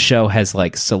feel like the show has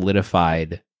like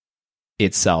solidified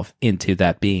itself into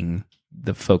that being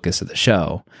the focus of the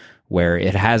show, where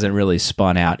it hasn't really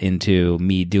spun out into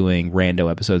me doing rando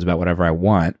episodes about whatever I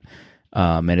want.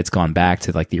 And it's gone back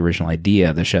to like the original idea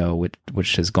of the show,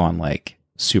 which has gone like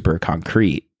super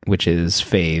concrete, which is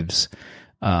Faves.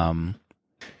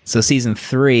 So season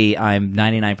 3, I'm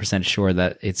 99% sure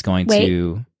that it's going to...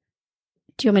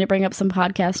 Do you want me to bring up some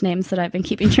podcast names that I've been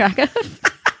keeping track of?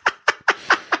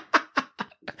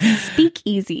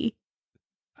 Speakeasy.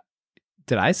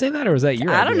 Did I say that or was that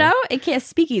your I idea? don't know. It can't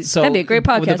Speakeasy. So that'd be a great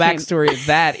podcast the name. backstory of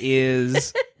that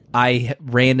is I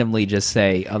randomly just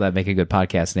say, oh, that'd make a good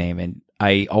podcast name. And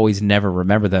I always never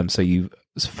remember them. So you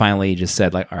finally just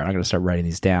said like, all right, I'm going to start writing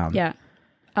these down. Yeah.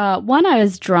 One, I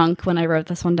was drunk when I wrote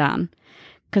this one down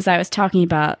because I was talking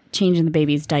about changing the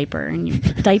baby's diaper and you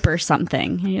diaper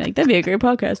something. And you're like, that'd be a great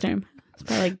podcast name. It's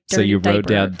probably like so you diaper. Wrote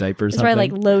down diaper it's something? probably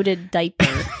like loaded diaper.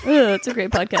 Ugh, it's a great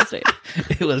podcast name.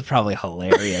 It was probably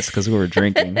hilarious because we were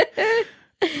drinking.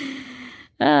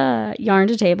 Yarn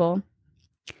to table.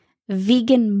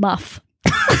 Vegan muff.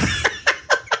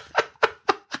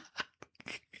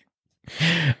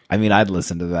 I mean, I'd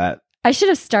listen to that. I should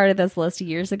have started this list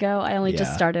years ago. I only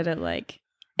just started it like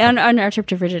on our trip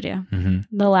to Virginia.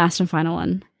 Mm-hmm. The last and final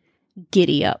one.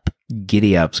 Giddy Up.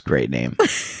 Giddy Up's a great name.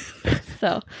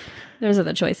 So those are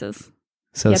the choices.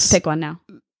 So you have to pick one now.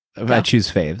 I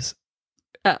choose Faves.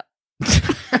 That's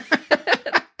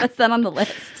not on the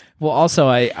list. Well,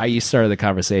 also, you started the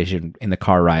conversation in the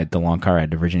car ride, the long car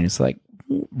ride to Virginia. It's like,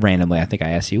 randomly, I think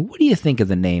I asked you, what do you think of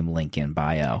the name Lincoln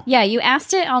Bio? Yeah, you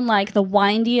asked it on like the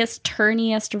windiest,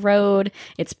 turniest road.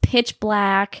 It's pitch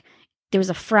black. There was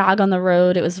a frog on the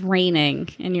road. It was raining.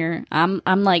 And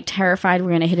I'm like terrified we're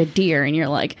going to hit a deer. And you're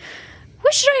like,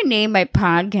 what should I name my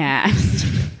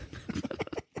podcast?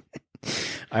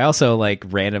 I also like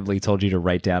randomly told you to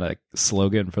write down a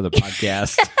slogan for the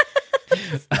podcast.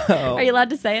 Are you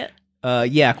allowed to say it?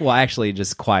 Yeah. Well, I actually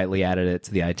just quietly added it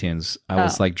to the iTunes. I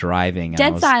was like driving.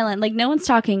 Dead silent. Like no one's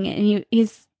talking. And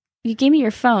you gave me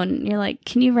your phone. And you're like,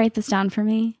 can you write this down for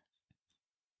me?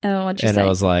 Oh, what'd you say? And I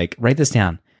was like, write this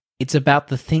down. It's about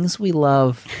the things we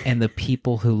love and the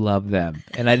people who love them.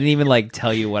 And I didn't even like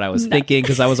tell you what I was thinking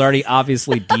because I was already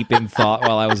obviously deep in thought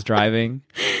while I was driving.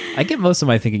 I get most of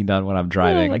my thinking done when I'm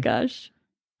driving. Oh my gosh.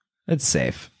 It's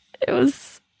safe. I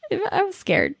was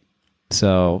scared.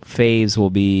 So Faves will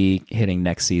be hitting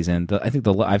next season. I think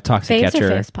I've talked to Faves Catcher.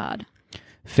 or Faves Pod?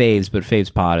 Faves, but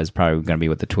Faves Pod is probably going to be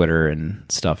what the Twitter and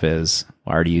stuff is.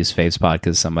 I already use Faves Pod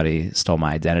because somebody stole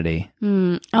my identity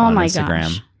Oh on my Instagram.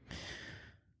 gosh.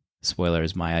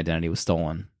 Spoilers, my identity was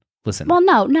stolen. Listen. Well,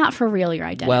 no, not for real your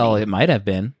identity. Well, it might have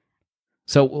been.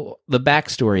 So the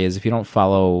backstory is if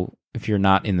you're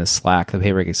not in the Slack, the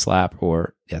Paper Keg Slap,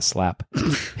 Slap.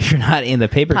 If you're not in the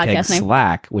Paper Keg Podcast name.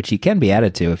 Slack, which you can be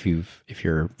added to if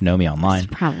you know me online.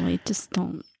 Probably just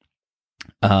don't.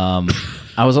 I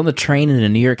was on the train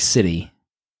in New York City.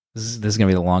 This is going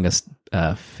to be the longest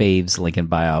Faves Lincoln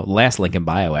Bio, last Lincoln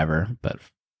Bio ever, but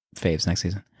Faves next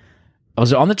season. I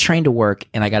was on the train to work,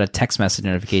 and I got a text message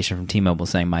notification from T-Mobile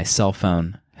saying my cell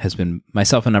phone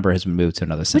number has been moved to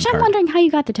another SIM Which card. I'm wondering how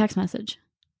you got the text message.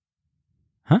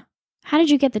 Huh? How did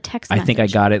you get the text message? I think I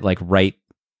got it like right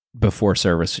before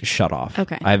service shut off.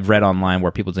 Okay. I've read online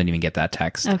where people didn't even get that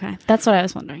text. Okay, that's what I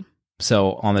was wondering.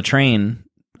 So on the train,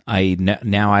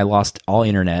 now I lost all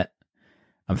internet.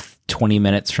 I'm 20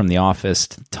 minutes from the office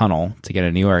tunnel to get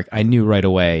to New York. I knew right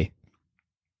away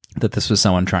that this was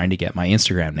someone trying to get my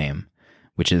Instagram name,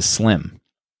 which is Slim.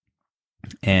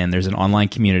 And there's an online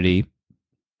community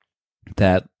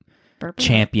that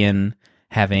champion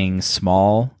having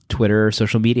small Twitter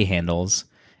social media handles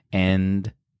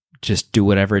and just do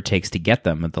whatever it takes to get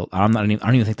them. I don't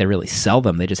even think they really sell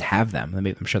them. They just have them.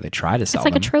 I'm sure they try to sell them.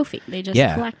 It's like a trophy. They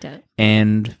just collect it.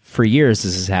 And for years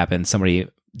this has happened. Somebody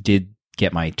did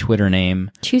get my Twitter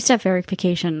name. 2-step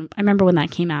verification. I remember when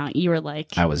that came out, you were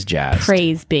like, I was jazzed.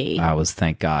 Praise be. I was,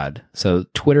 thank God. So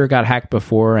Twitter got hacked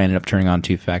before. I ended up turning on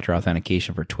 2-factor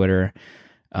authentication for Twitter.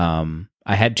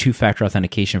 I had 2-factor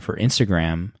authentication for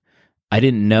Instagram. I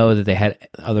didn't know that they had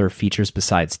other features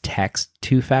besides text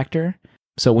 2-factor.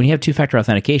 So when you have 2-factor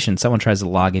authentication, someone tries to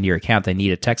log into your account, they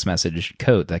need a text message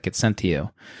code that gets sent to you.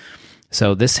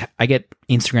 So I get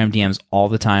Instagram DMs all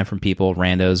the time from people,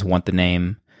 randos, want the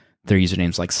name. Their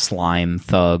usernames like Slime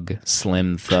Thug,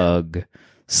 Slim Thug,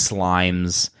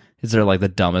 Slimes. These are like the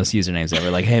dumbest usernames ever.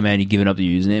 Like, hey man, you giving up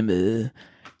the username?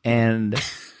 And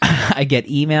I get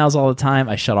emails all the time.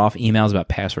 I shut off emails about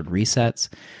password resets.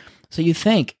 So you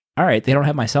think, all right, they don't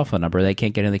have my cell phone number. They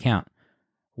can't get in the account.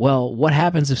 Well, what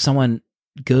happens if someone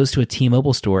goes to a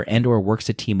T-Mobile store and or works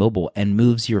at T-Mobile and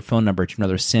moves your phone number to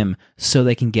another SIM so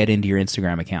they can get into your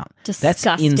Instagram account? Disgusting.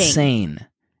 That's insane.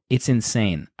 It's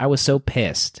insane. I was so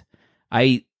pissed.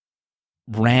 I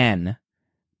ran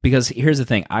because here's the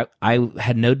thing. I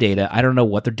had no data. I don't know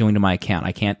what they're doing to my account.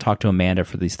 I can't talk to Amanda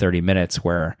for these 30 minutes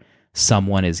where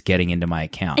someone is getting into my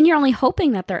account. And you're only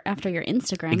hoping that they're after your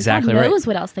Instagram. Exactly God right. knows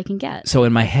what else they can get. So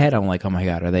in my head, I'm like, oh my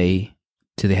God, do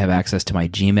they have access to my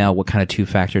Gmail? What kind of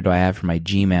 2-factor do I have for my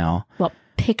Gmail? What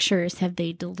pictures have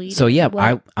they deleted? So yeah,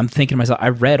 I'm thinking to myself, I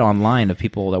read online of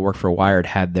people that work for Wired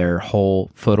had their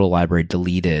whole photo library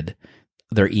deleted,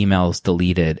 their emails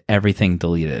deleted, everything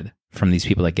deleted from these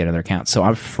people that get in their accounts. So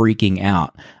I'm freaking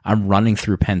out. I'm running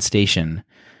through Penn Station,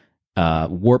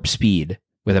 warp speed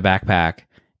with a backpack,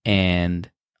 and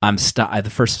I'm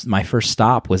my first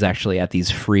stop was actually at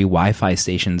these free Wi-Fi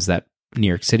stations that New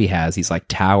York City has, these like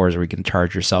towers where you can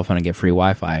charge your cell phone and get free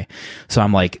Wi-Fi. So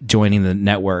I'm like joining the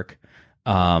network.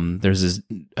 There's this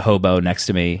hobo next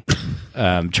to me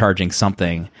charging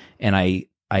something, and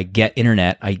I get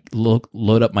internet. I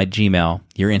load up my Gmail.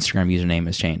 Your Instagram username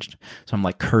has changed. So I'm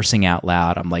like cursing out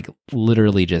loud. I'm like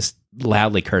literally just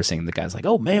loudly cursing. The guy's like,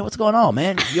 "Oh man, what's going on,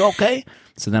 man? You okay?"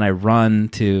 So then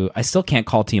I still can't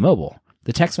call T-Mobile.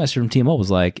 The text message from T-Mobile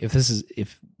was like,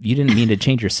 if you didn't mean to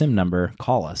change your SIM number,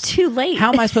 call us. Too late.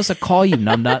 How am I supposed to call you,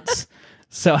 numbnuts?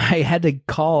 So I had to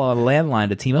call a landline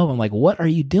to T-Mobile. I'm like, what are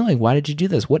you doing? Why did you do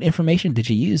this? What information did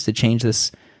you use to change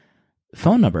this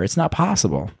phone number? It's not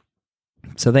possible.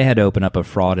 So they had to open up a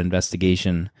fraud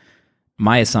investigation.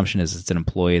 My assumption is it's an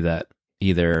employee that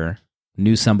either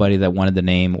knew somebody that wanted the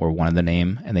name or wanted the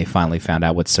name, and they finally found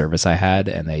out what service I had,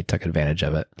 and they took advantage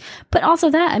of it. But also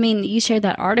that, I mean, you shared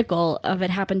that article of it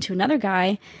happened to another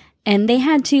guy, and they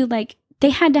had to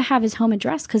have his home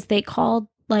address because they called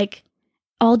like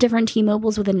all different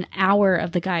T-Mobiles within an hour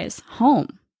of the guy's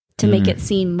home to make it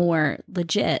seem more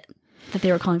legit that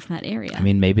they were calling from that area. I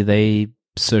mean, maybe they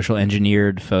social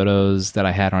engineered photos that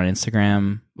I had on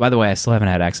Instagram. By the way, I still haven't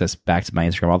had access back to my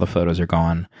Instagram. All the photos are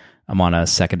gone. I'm on a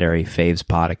secondary Faves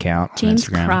Pod account James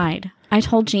on Instagram. Cried. I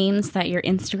told James that your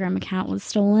Instagram account was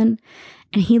stolen,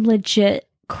 and he legit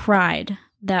cried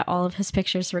that all of his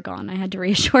pictures were gone. I had to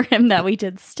reassure him that we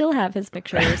did still have his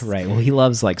pictures. Right. Well, he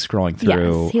loves like scrolling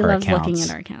through Yes, he our loves accounts. looking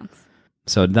at our accounts.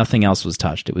 So nothing else was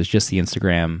touched. It was just the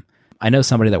Instagram. I know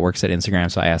somebody that works at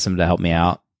Instagram, so I asked them to help me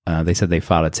out. They said they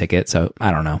filed a ticket, so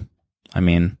I don't know. I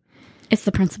mean, it's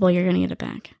the principle you're going to get it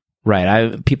back.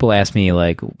 Right. People ask me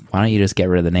like, why don't you just get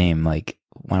rid of the name? Like,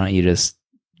 why don't you just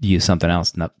use something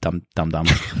else? No, dumb. Why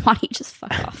don't you just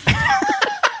fuck off?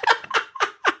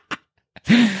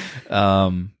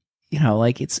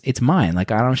 Like it's mine.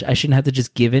 Like I shouldn't have to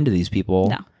just give in to these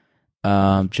people.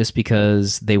 No. Just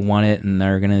because they want it and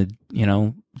they're gonna,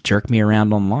 jerk me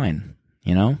around online.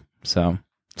 So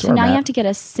now you have to get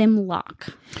a SIM lock.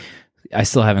 I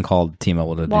still haven't called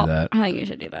T-Mobile to do that. I think you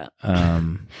should do that.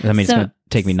 It's going to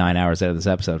take me 9 hours out of this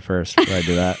episode first before I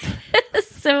do that.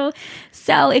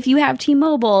 So if you have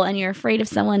T-Mobile and you're afraid of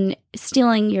someone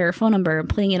stealing your phone number and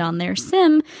putting it on their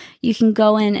SIM, you can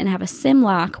go in and have a SIM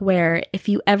lock where if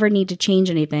you ever need to change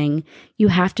anything, you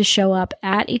have to show up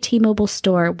at a T-Mobile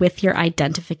store with your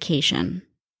identification.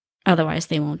 Otherwise,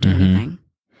 they won't do anything.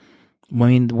 I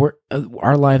mean,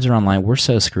 our lives are online. We're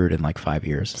so screwed in like 5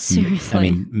 years. Seriously. I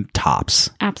mean, tops.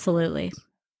 Absolutely.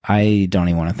 I don't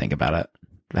even want to think about it,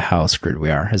 how screwed we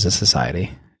are as a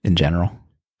society in general.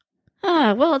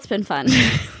 Well, it's been fun.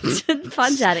 It's been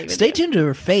fun chatting with you. Stay tuned to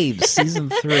our Faves Season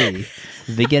 3,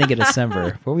 the beginning of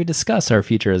December, where we discuss our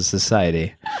future as a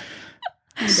society.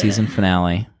 Season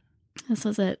finale. This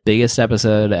was it. Biggest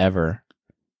episode ever.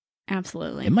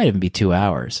 Absolutely. It might even be 2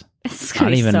 hours. It's I gonna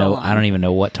don't be even so know. long. I don't even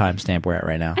know what timestamp we're at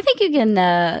right now. I think you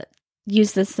can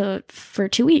use this for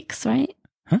 2 weeks, right?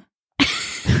 Huh?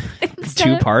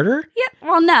 Instead of- Two-parter? Yeah.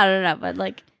 Well, no, but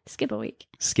like skip a week.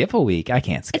 Skip a week. I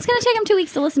can't skip. It's going to take them 2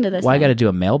 weeks to listen to this. Well, I thing. got to do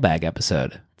a mailbag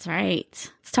episode. That's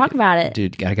right. Let's talk about it.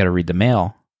 Dude, I got to read the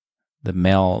mail. The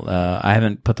mail, I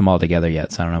haven't put them all together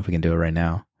yet, so I don't know if we can do it right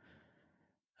now.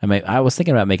 I was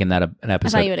thinking about making that an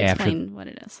episode I thought you would after. explain what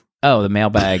it is. Oh, the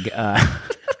mailbag.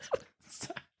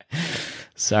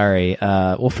 Sorry.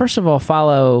 Well, first of all,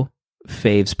 follow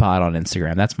Faves Pod on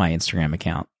Instagram. That's my Instagram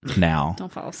account now.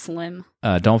 Don't follow Slim.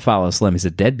 Don't follow Slim. He's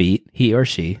a deadbeat. He or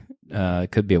she.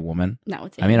 Could be a woman. No,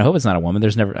 it's I mean, I hope it's not a woman.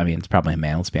 It's probably a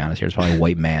man. Let's be honest here. It's probably a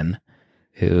white man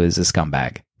who is a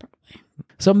scumbag. Probably.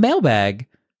 So mailbag.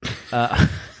 Not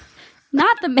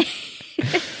the man.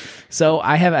 So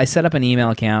I set up an email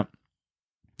account,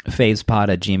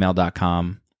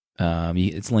 favespod@gmail.com.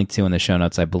 It's linked to in the show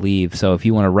notes, I believe. So if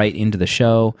you want to write into the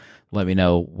show, let me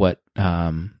know what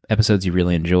episodes you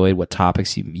really enjoyed, what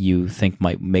topics you think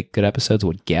might make good episodes,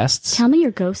 what guests. Tell me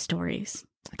your ghost stories.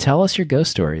 Tell us your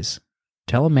ghost stories.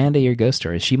 Tell Amanda your ghost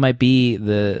stories. She might be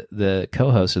the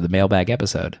co-host of the mailbag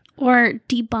episode. Or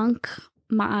debunk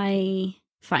my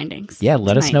findings. Yeah,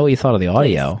 let us tonight. know what you thought of the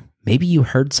audio. Please. Maybe you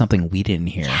heard something we didn't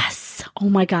hear. Yes. Oh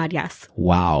my God, yes.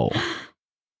 Wow.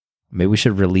 Maybe we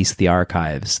should release the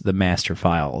archives, the master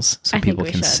files, so I think people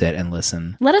we can should. sit and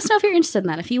listen. Let us know if you're interested in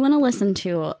that. If you want to listen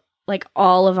to like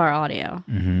all of our audio,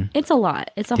 it's a lot.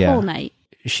 It's a whole night.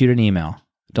 Shoot an email.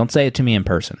 Don't say it to me in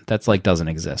person. That's doesn't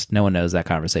exist. No one knows that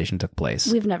conversation took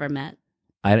place. We've never met.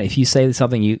 If you say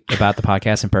something about the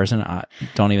podcast in person,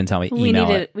 don't even tell me.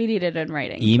 Email it. We need it in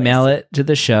writing. Email it to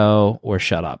the show or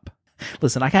shut up.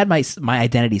 Listen, I had my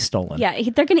identity stolen. Yeah,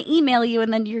 they're going to email you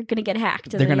and then you're going to get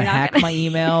hacked. They're going to hack my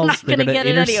emails. They're going to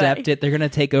intercept it. They're going to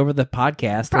take over the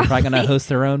podcast. They're probably going to host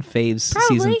their own Faves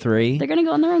season 3. They're going to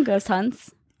go on their own ghost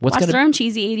hunts. Watch their own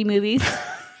cheesy 80 movies.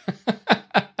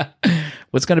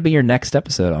 What's going to be your next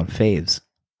episode on Faves?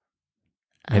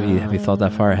 Have you thought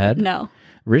that far ahead? No.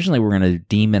 Originally, we were going to do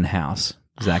Demon House.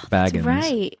 Zach Baggins.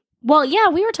 Right. Well, yeah,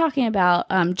 we were talking about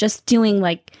just doing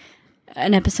like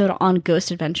an episode on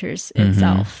Ghost Adventures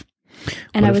itself.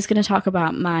 And I was going to talk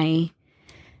about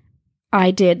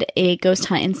I did a ghost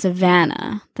hunt in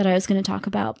Savannah that I was going to talk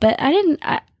about, but I didn't.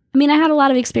 I had a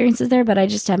lot of experiences there, but I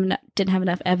just didn't have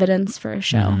enough evidence for a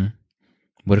show. Mm-hmm.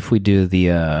 What if we do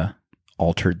the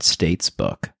Altered States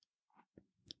book?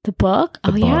 The book?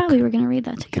 Yeah, we were going to read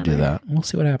that together. Could do that. We'll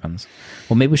see what happens.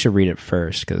 Well, maybe we should read it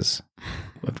first because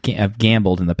I've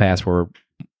gambled in the past where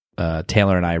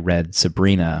Taylor and I read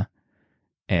Sabrina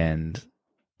and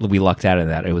we lucked out of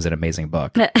that. It was an amazing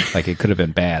book. Like it could have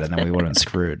been bad and then we would have been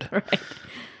screwed. Right.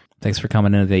 Thanks for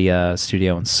coming into the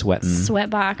studio and sweating. Sweat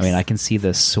box. I can see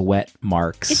the sweat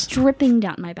marks. It's dripping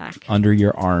down my back. Under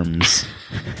your arms.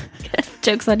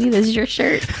 Joke's on you. This is your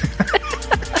shirt.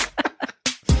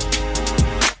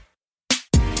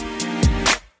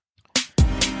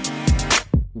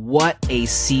 What a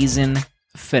season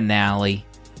finale.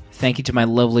 Thank you to my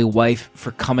lovely wife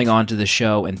for coming on to the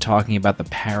show and talking about the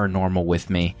paranormal with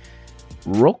me.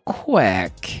 Real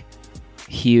quick,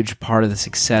 huge part of the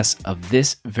success of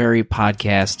this very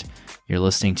podcast you're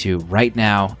listening to right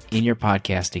now in your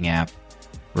podcasting app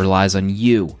relies on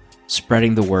you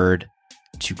spreading the word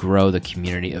to grow the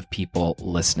community of people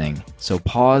listening. So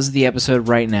pause the episode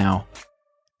right now.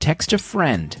 Text a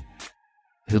friend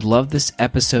who'd love this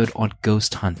episode on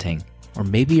ghost hunting, or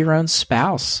maybe your own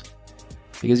spouse,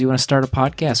 because you want to start a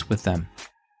podcast with them,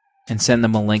 and send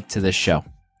them a link to this show.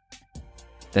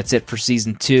 That's it for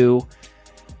season 2.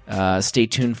 Stay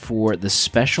tuned for the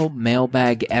special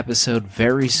mailbag episode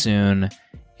very soon.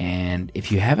 And if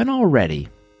you haven't already,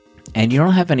 and you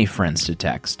don't have any friends to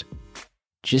text,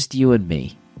 just you and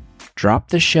me, drop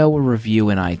the show a review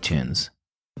in iTunes.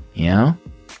 You know?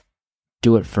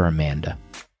 Do it for Amanda.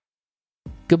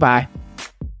 Goodbye.